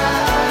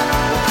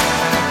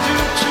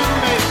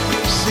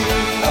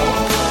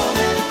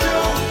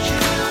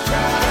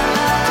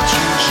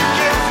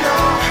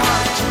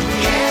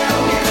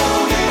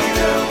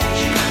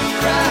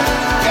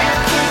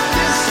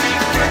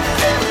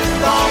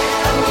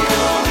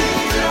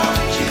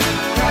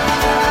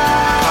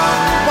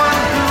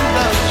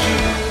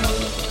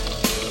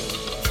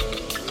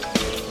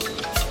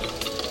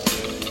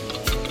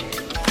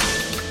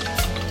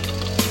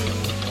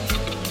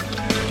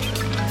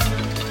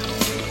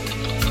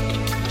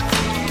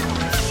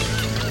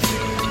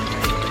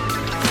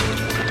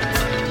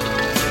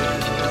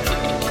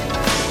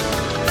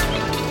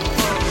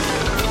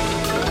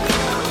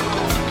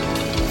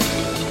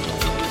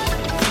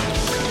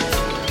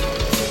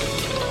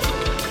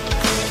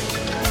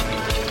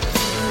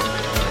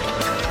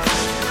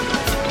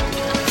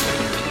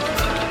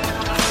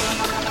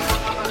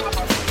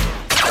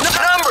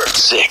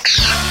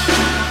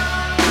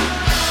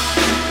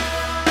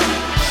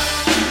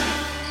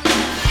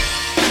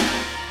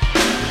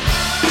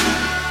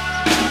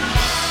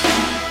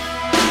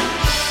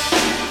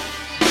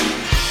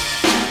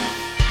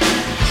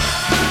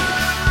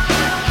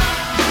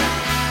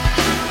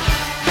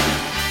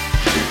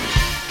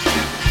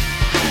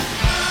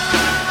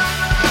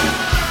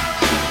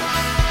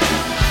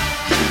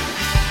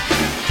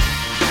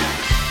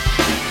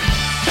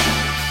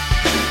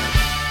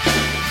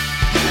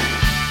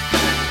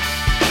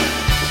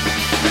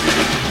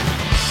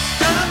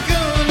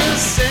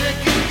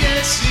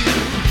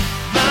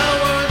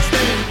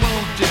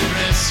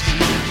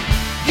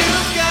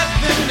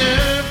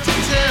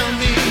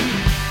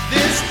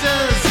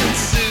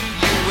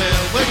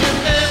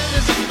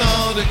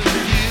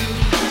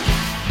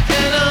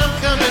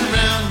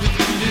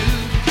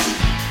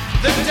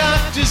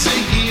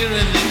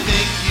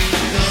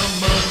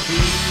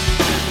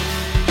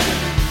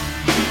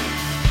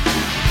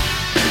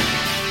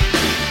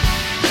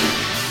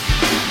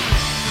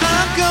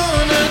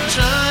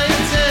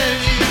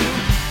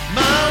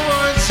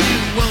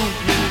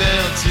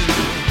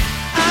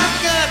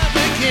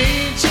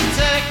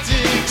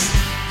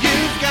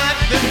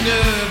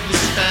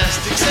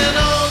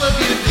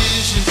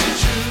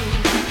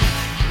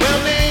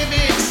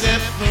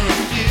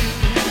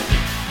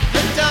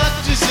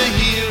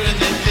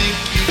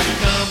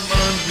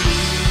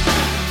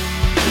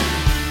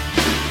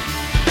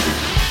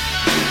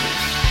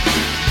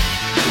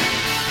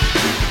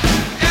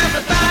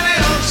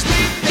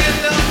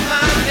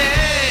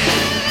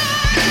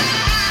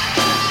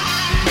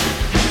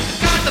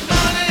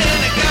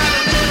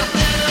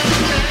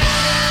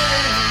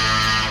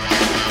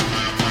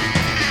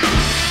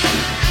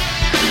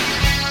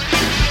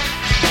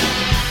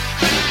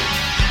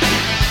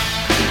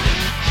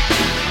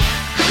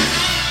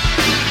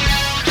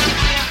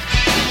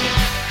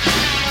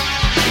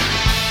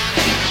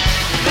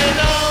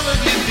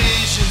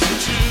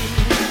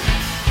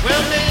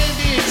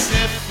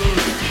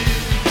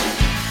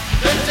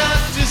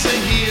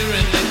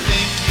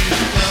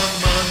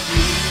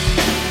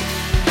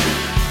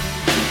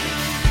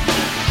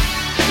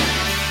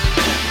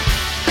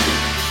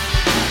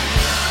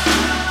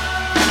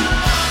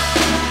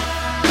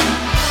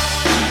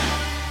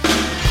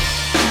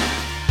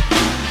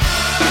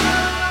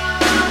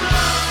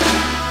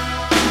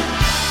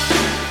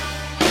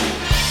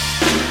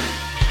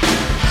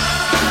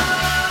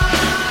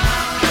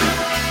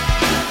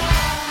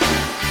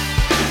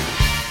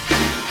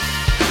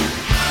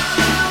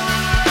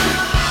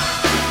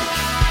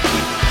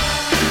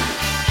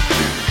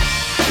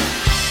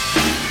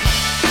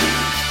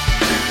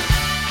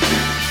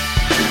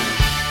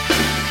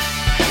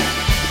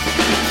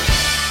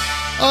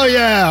Oh,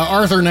 yeah.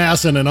 Arthur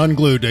Nasson and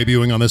Unglued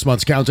debuting on this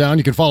month's countdown.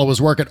 You can follow his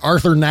work at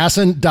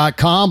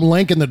arthurnasson.com.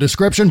 Link in the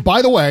description.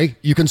 By the way,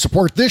 you can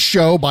support this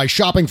show by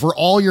shopping for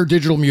all your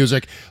digital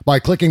music by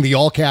clicking the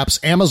all caps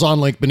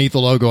Amazon link beneath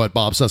the logo at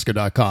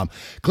bobcesca.com.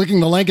 Clicking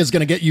the link is going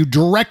to get you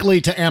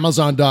directly to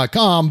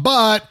Amazon.com,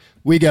 but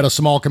we get a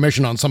small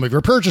commission on some of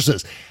your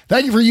purchases.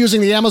 Thank you for using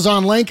the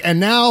Amazon link. And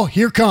now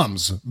here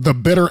comes the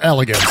Bitter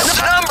Elegance.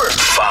 Number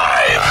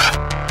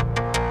 5.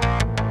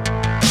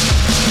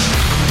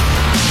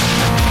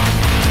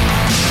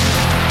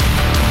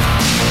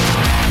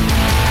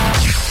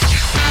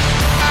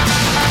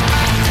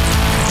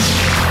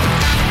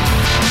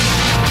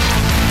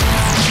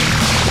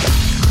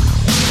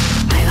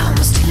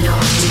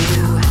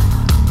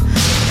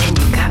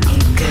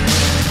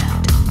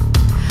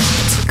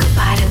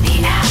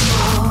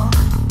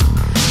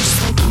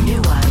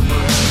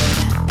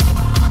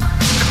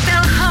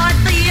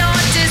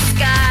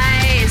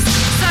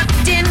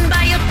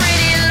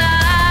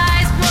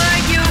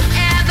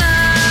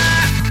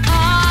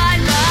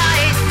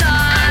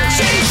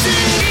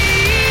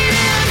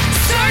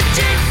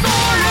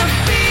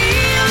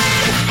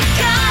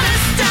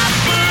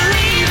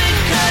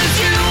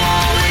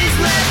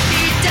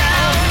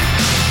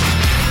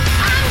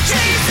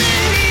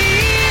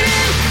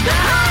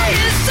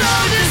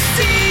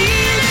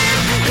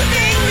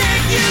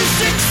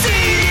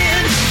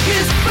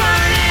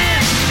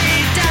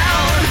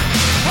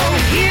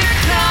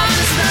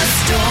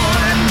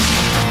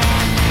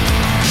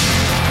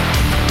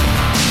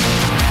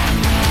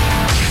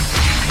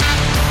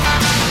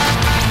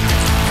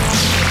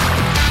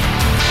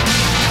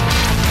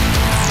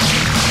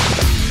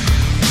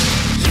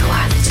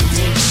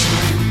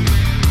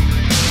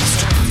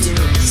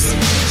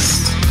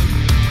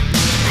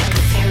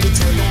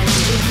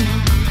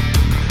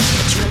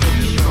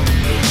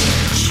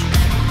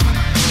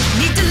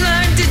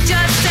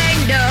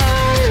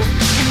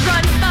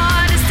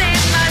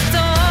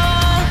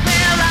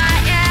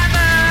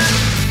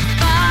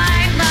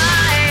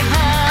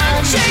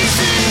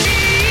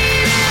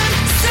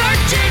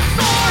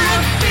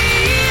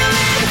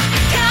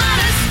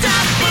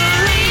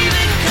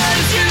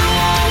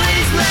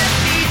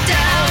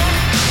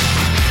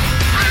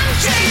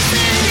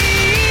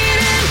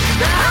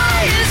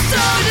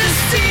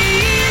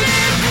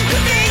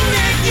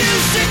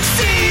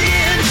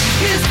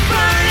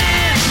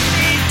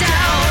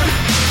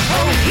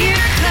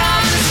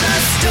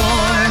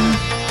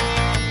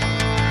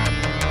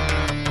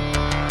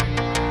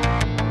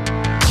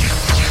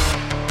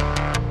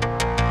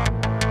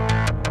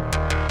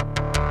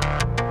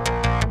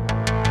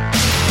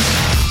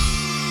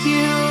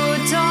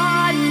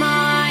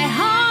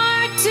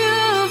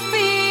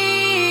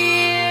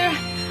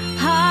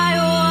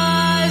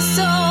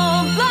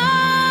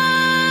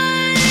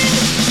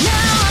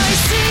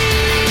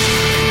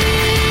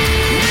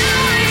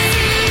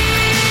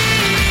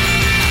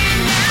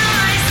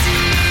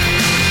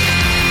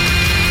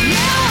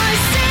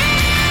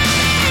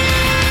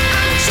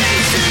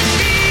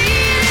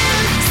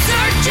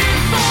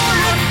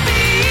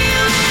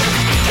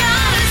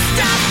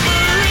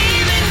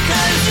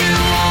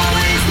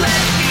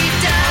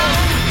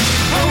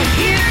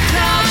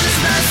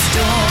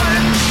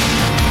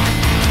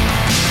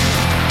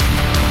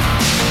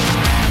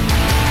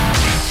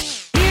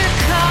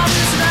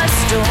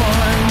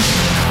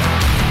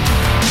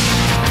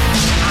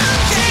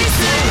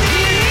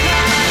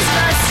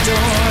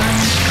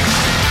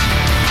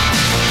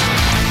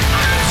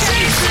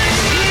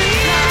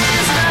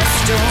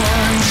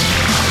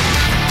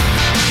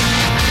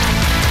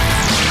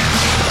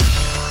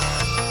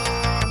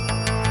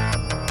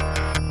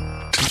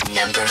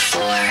 Number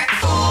 4.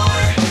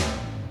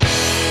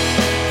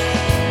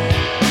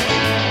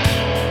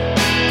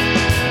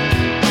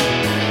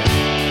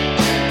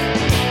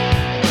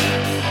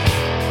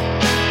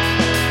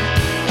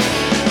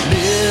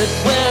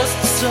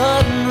 Midwest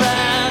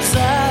sunrise,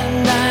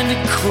 I-90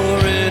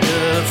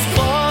 corridor,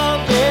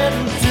 falling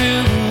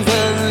through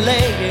the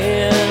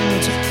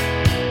land.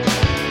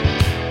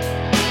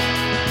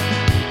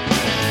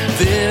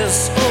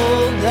 This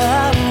old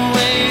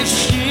highway,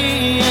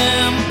 she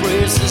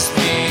embraces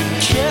me,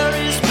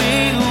 carries me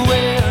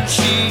where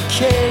she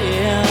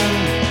can.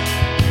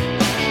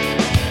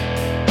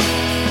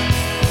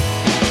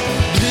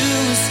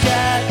 Blue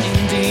sky,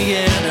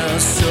 Indiana,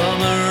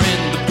 summer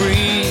in the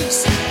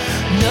breeze.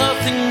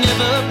 Nothing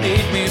ever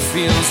made me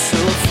feel so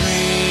free.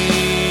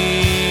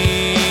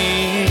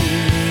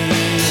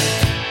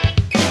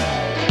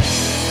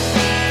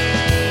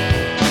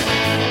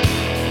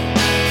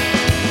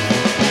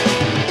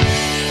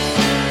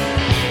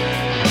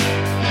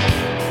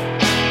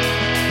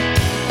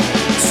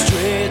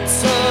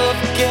 Streets of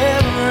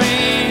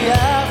Gary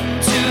out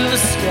into the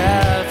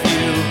sky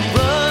view,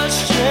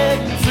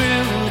 rushing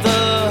through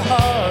the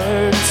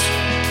heart.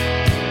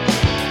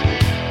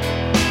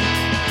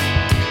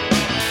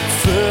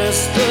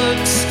 First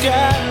look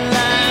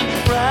skyline.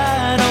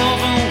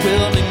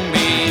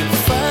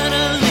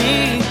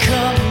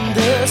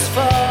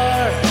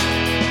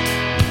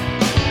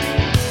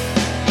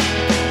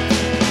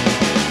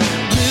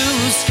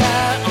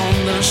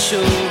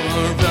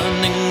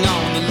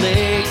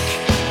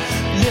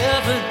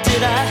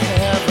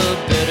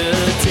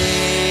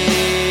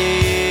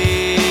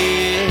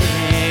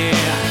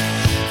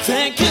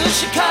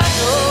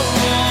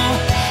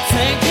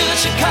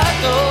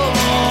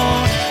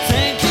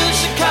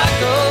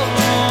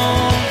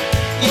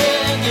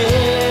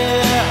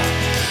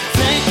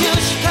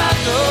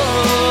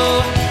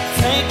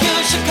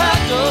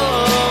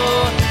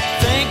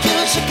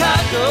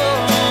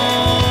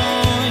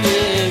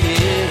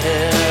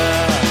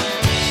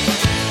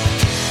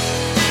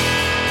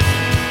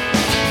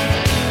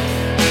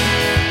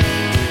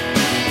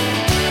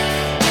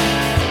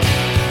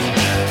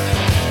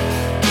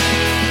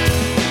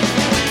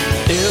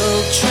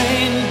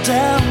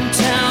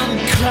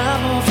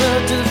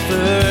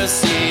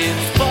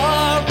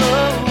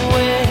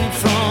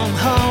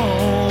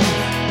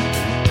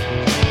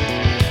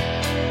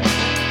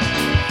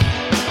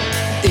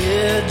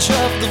 touch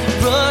of the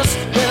rust,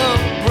 well,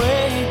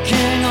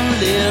 breaking a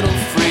little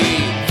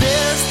free.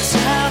 This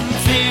time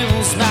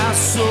feels my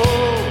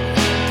soul,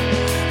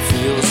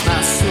 feels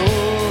my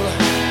soul.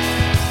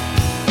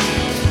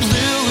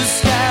 Blue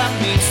sky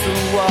meets the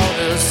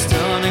water,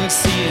 stunning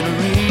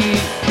scenery.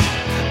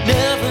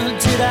 Never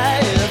did I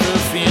ever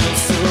feel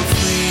so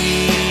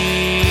free.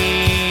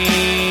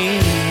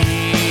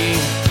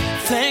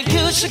 Thank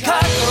you,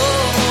 Chicago.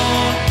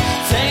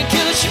 Thank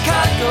you,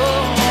 Chicago.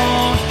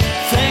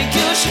 Thank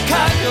you,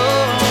 Chicago.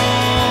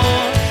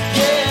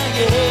 Yeah,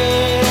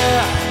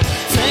 yeah.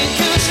 Thank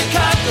you,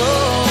 Chicago.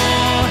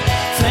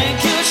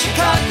 Thank you,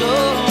 Chicago.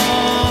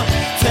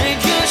 Thank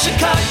you,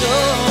 Chicago.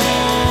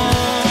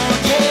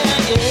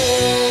 Yeah,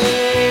 yeah.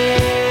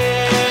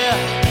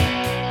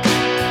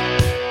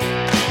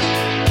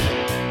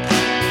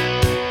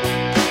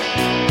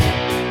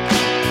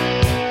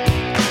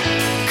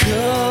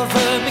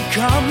 Cover me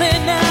calmly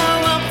now.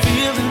 I'm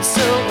feeling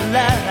so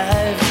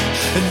alive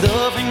and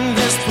loving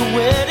this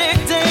poetic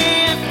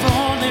day, if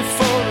only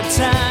for a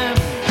time.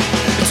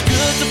 It's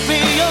good to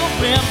be a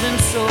rambling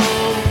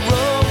soul,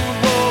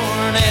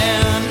 road-worn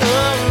and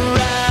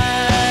arrived.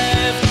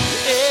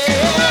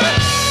 Yeah.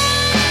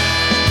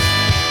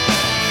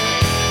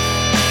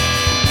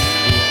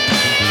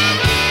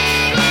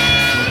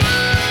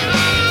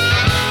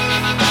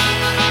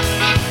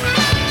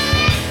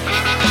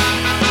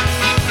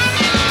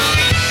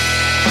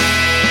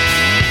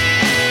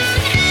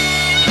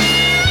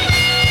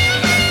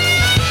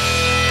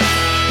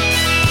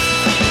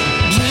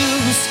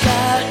 Blue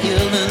sky,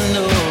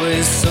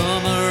 Illinois,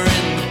 summer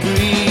in the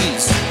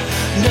breeze.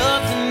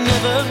 Nothing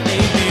ever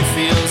made me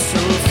feel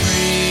so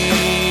free.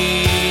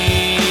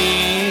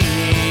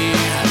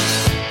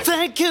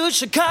 Thank you,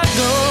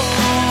 Chicago.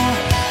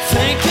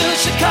 Thank you,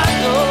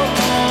 Chicago.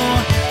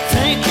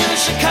 Thank you,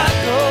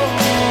 Chicago.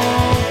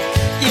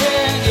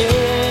 Yeah,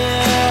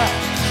 yeah.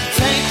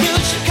 Thank you,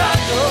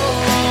 Chicago.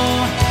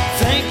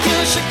 Thank you,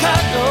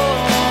 Chicago.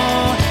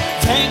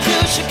 Thank you,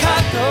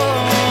 Chicago.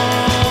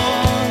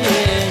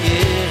 Yeah,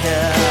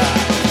 yeah.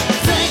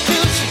 Thank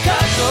you,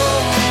 Chicago.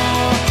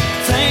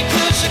 Thank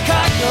you,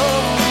 Chicago.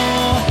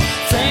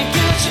 Thank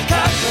you,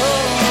 Chicago.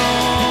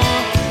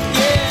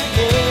 Yeah,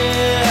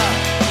 yeah.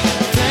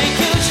 Thank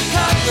you,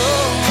 Chicago.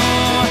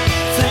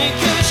 Thank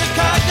you,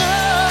 Chicago.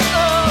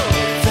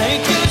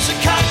 Thank you,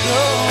 Chicago.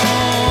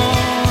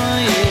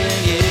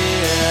 Yeah,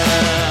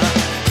 yeah.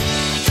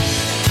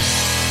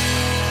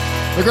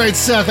 The great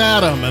Seth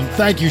Adam, and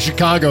thank you,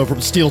 Chicago,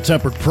 from Steel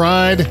Tempered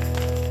Pride.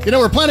 You know,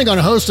 we're planning on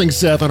hosting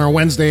Seth on our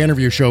Wednesday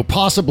interview show,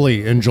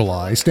 possibly in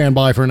July. Stand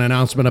by for an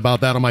announcement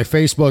about that on my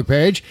Facebook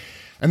page.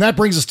 And that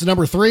brings us to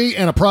number 3,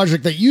 and a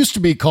project that used to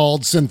be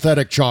called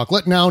Synthetic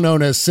Chocolate, now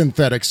known as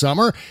Synthetic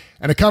Summer,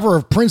 and a cover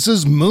of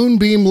Prince's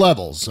Moonbeam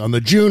Levels on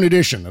the June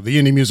edition of the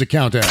Indie Music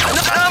Countdown.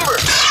 Number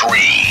 3.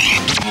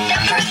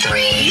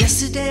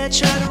 Yesterday I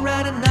tried to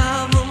write a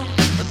novel,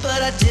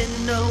 but I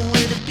didn't know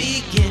where to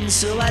begin.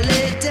 So I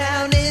laid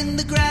down in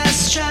the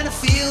grass, trying to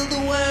feel the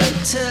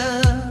word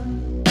turn.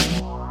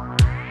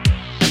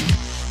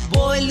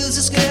 Boy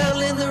loses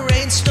girl in the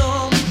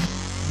rainstorm.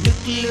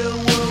 Nuclear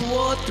World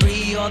War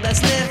III. All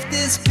that's left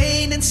is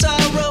pain and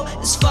sorrow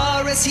as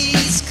far as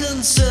he's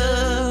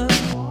concerned.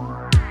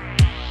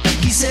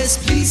 He says,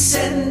 please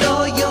send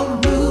all your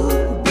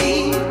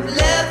moonbeam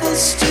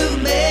levels to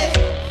me.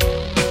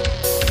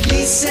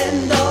 Please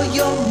send all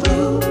your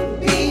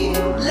moonbeam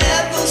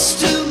levels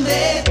to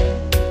me.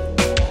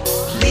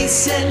 Please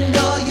send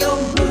all your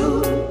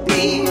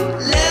moonbeam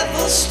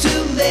levels to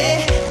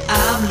me.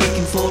 I'm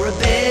looking for a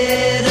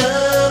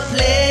better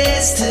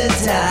place to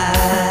die.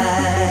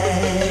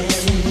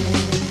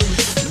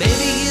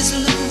 Maybe he's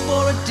looking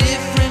for a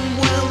different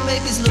world.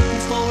 Maybe he's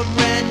looking for a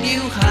brand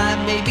new high.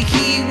 Maybe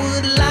he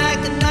would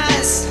like a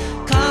nice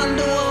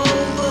condo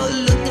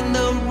overlooking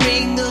the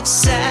ring of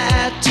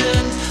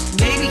Saturn.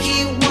 Maybe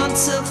he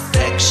wants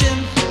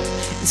affection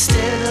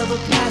instead of a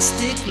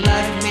plastic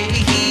life. Maybe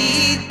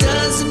he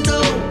doesn't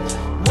know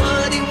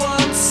what he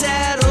wants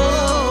at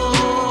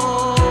all.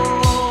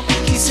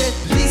 He said,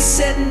 please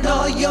send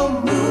all your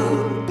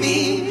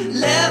moonbeam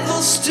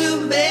levels to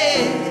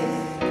me.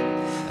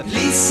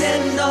 Please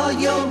send all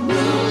your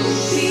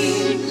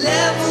moonbeam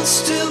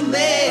levels to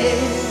me.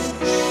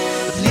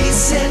 Please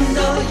send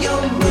all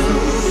your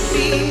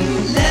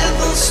moonbeam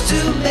levels to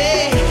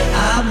me.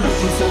 I'm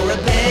looking for a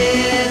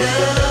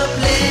better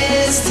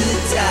place to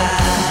die.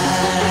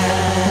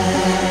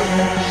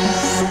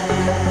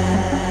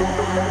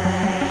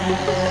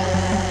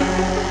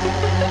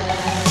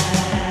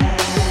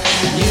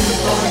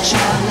 Newborn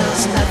child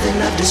knows nothing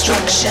of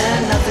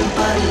destruction, nothing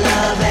but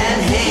love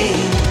and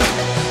hate.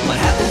 What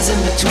happens in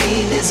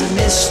between is a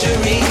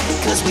mystery,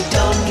 'cause we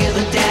don't give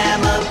a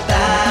damn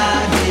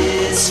about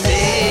his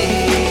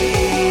fate.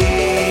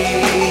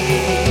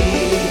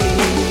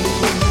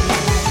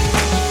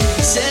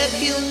 He said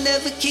he'll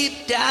never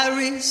keep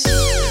diaries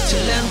to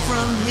learn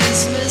from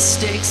his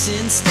mistakes.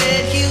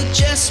 Instead, he'll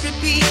just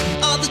repeat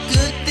all the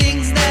good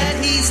things that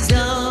he's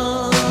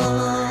done.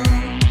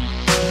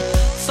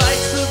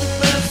 Fight for the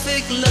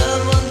perfect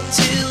love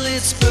until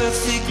it's perfect.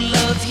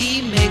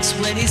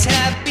 when he's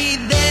happy,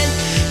 then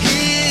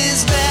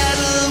his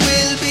battle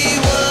will be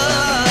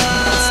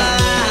won.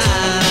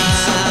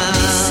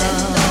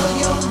 Send all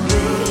your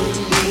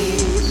groovy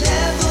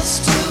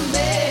levels to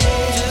me.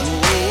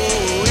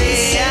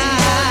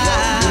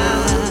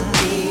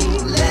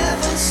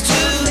 Levels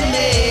to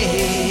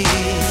me.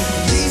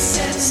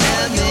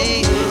 Send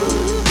me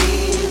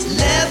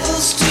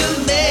levels to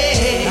me.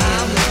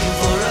 I'm looking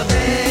for a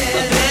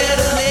better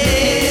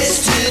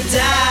place to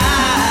die.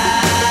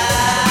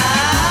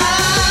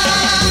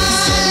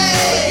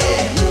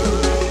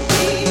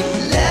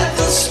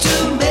 Levels to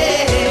me.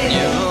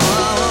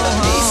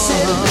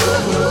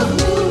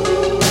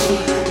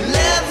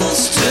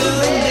 Levels to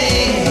me.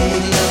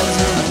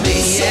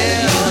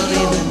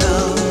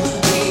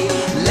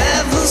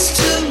 Levels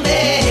to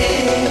me.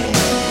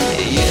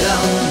 You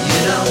don't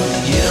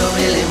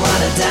really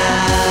wanna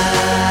die.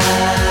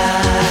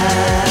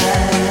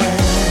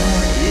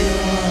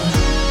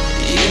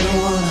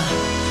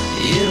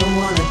 You don't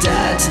wanna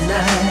die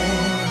tonight.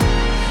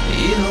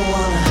 You don't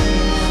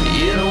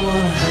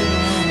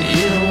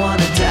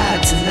wanna die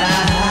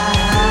tonight.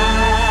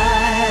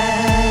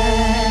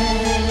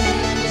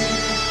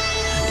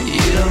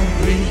 You don't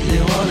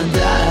really wanna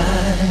die.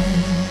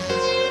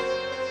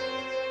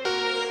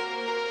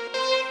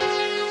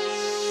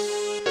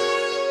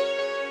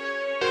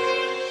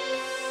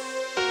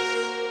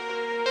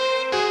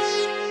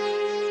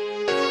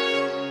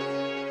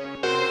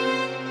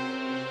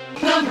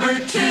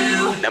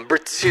 Number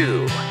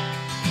 2.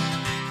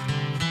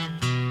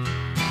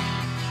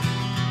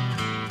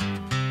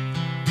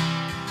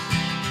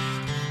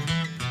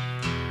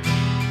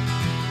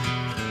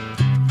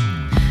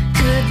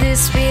 Could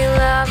this be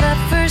love at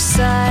first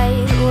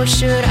sight, or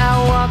should I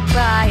walk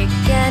by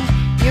again?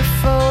 You're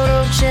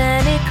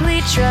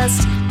photogenically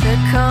dressed, the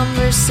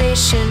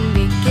conversation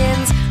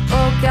begins.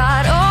 Oh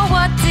God, oh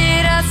what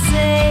did I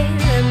say?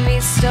 Let me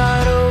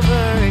start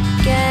over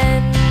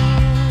again.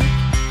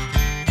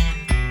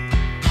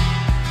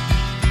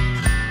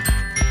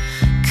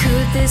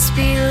 Could this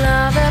be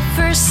love at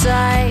first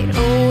sight?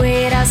 Oh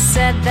wait, I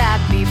said that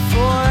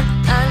before.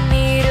 I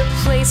need a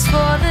place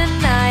for the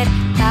night,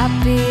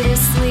 happy to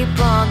sleep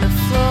on the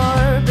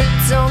floor. But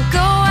don't go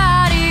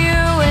out of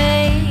your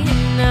way,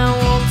 and I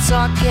won't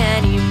talk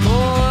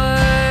anymore.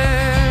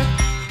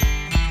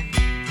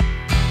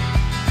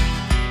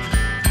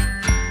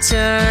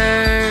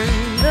 Turn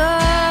the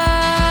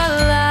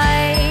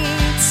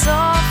lights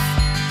off,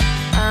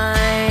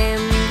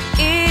 I'm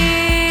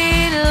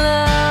in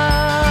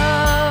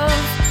love.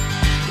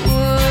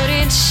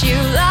 Wouldn't you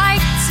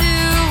like to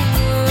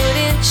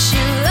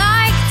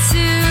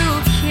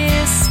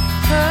kiss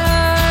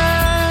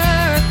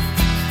her?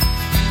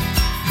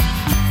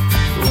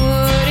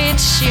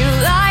 Wouldn't you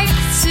like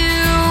to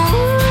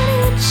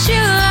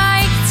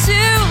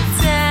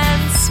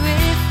dance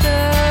with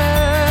her?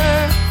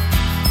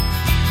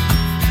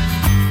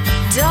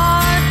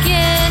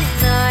 Darkened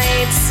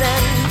nights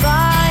and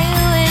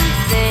violent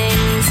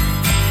things,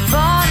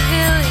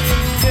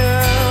 vaudevillian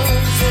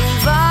girls and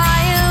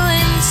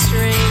violin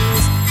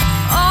strings.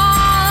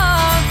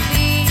 All of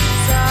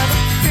these are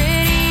the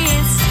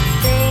prettiest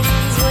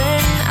things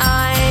when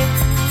I'm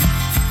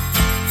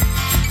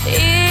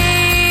in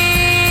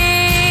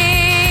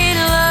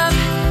love.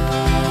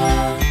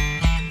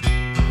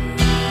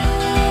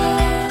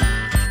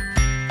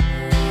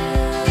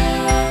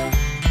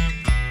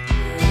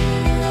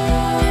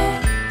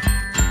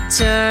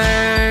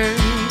 Turn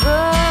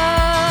the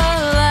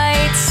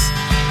lights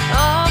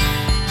off,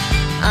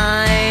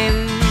 I'm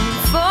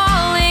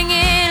falling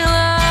in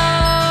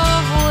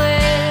love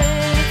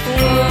with.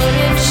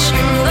 Wouldn't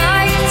you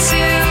like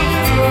to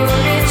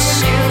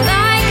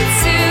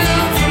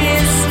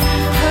kiss her?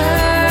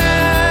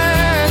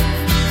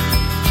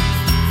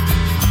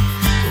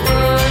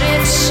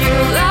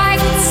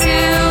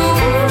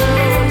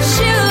 Wouldn't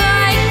you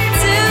like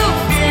to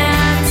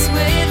dance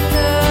with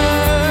her?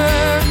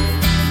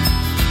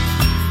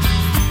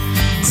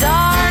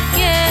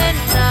 Darkened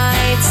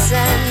nights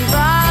and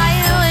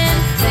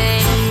violent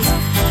things,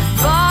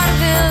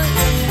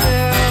 vaudevillian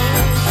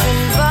girls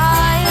and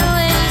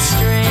violin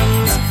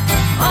strings.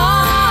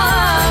 All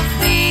of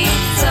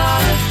these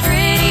are the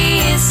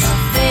prettiest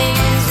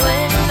things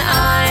when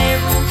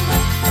I'm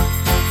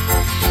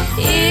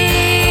in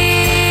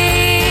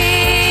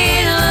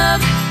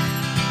love.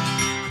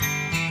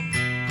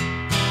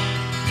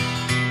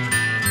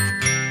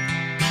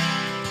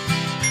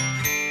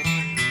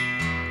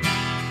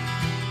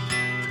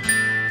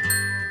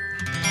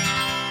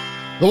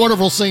 The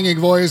wonderful singing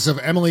voice of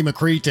Emily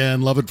McCreet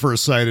and Love at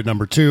First Sight at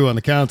number 2 on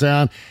the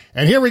countdown.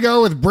 And here we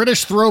go with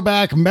British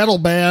throwback metal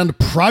band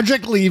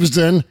Project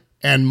Leavesden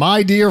and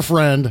My Dear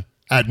Friend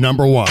at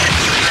number 1.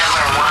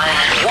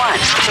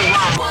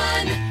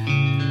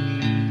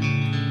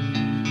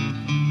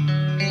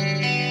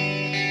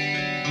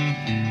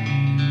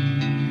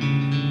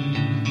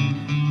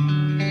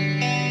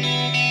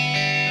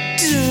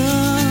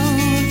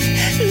 Don't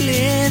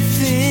let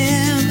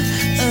them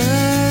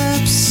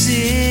upset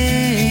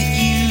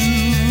you.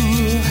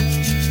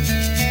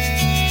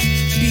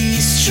 Be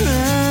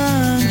strong.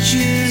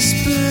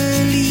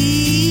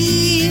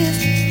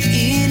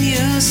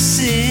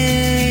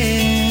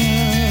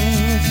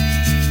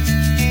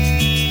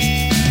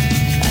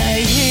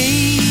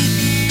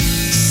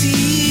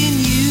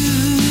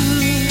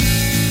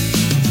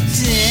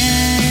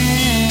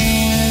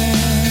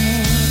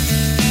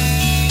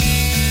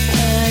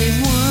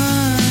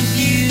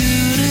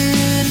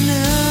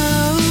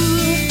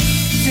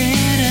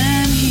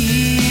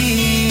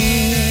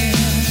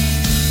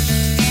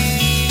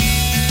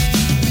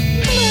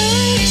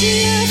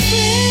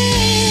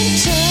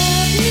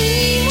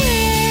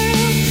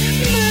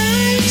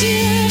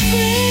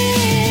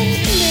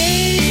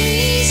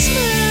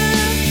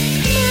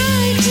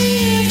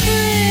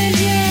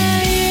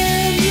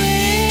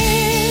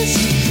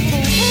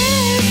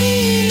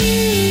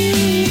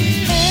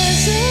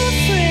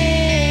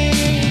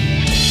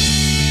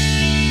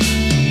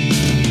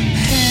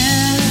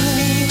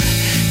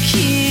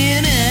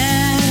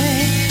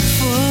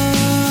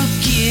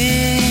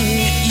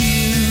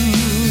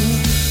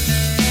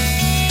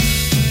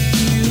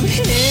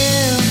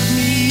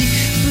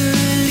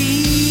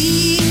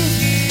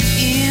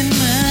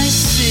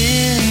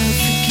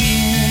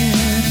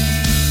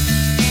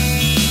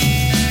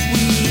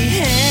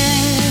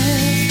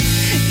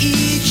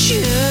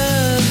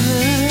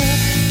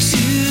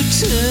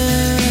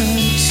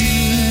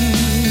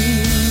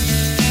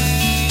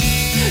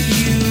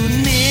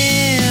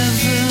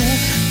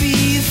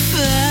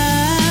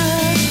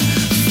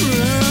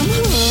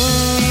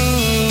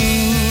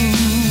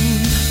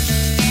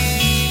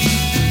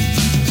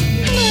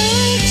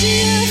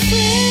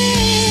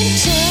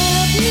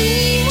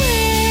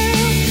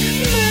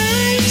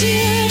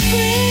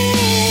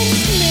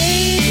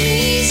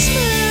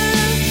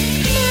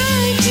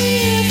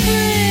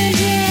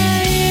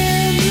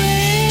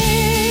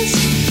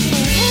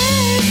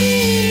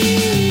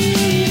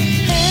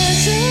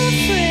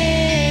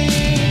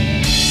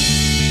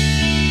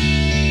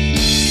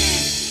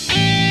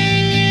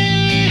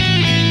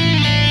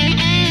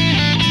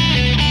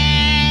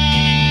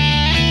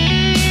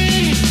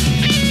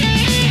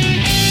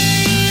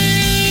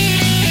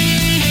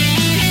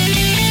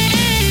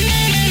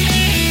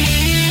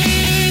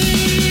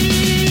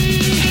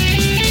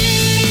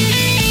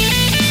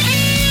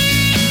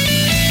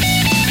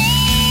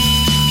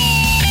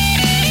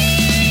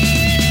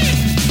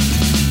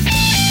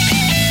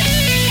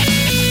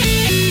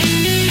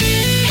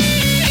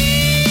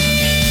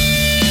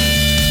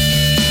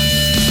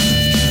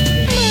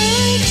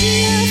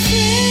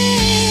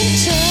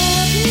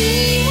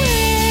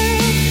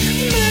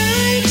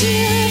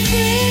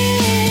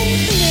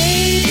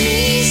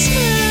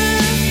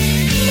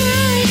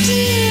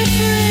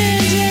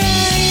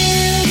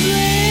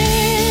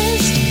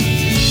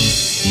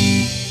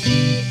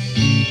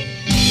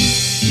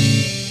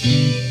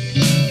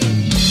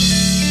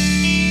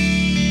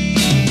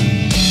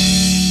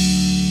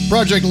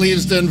 Project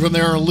Leavesden from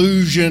their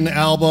Illusion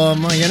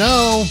album. You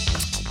know,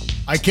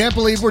 I can't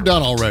believe we're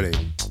done already.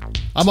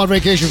 I'm on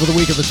vacation for the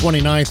week of the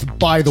 29th,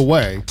 by the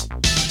way.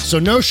 So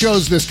no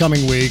shows this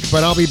coming week,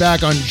 but I'll be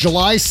back on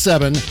July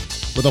 7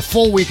 with a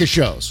full week of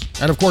shows.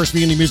 And of course,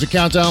 the Indie Music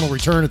Countdown will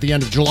return at the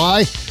end of July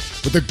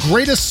with the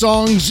greatest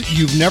songs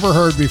you've never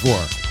heard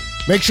before.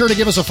 Make sure to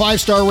give us a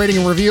 5-star rating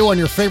and review on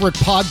your favorite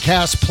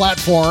podcast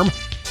platform.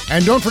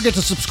 And don't forget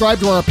to subscribe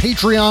to our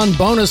Patreon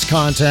bonus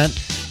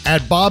content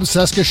at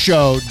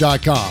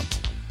bobcescashow.com.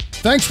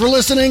 Thanks for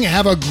listening.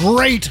 Have a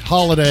great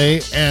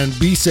holiday and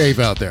be safe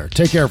out there.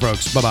 Take care,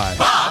 folks. Bye-bye.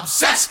 Bob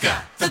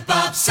Cesca, the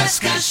Bob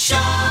Cesca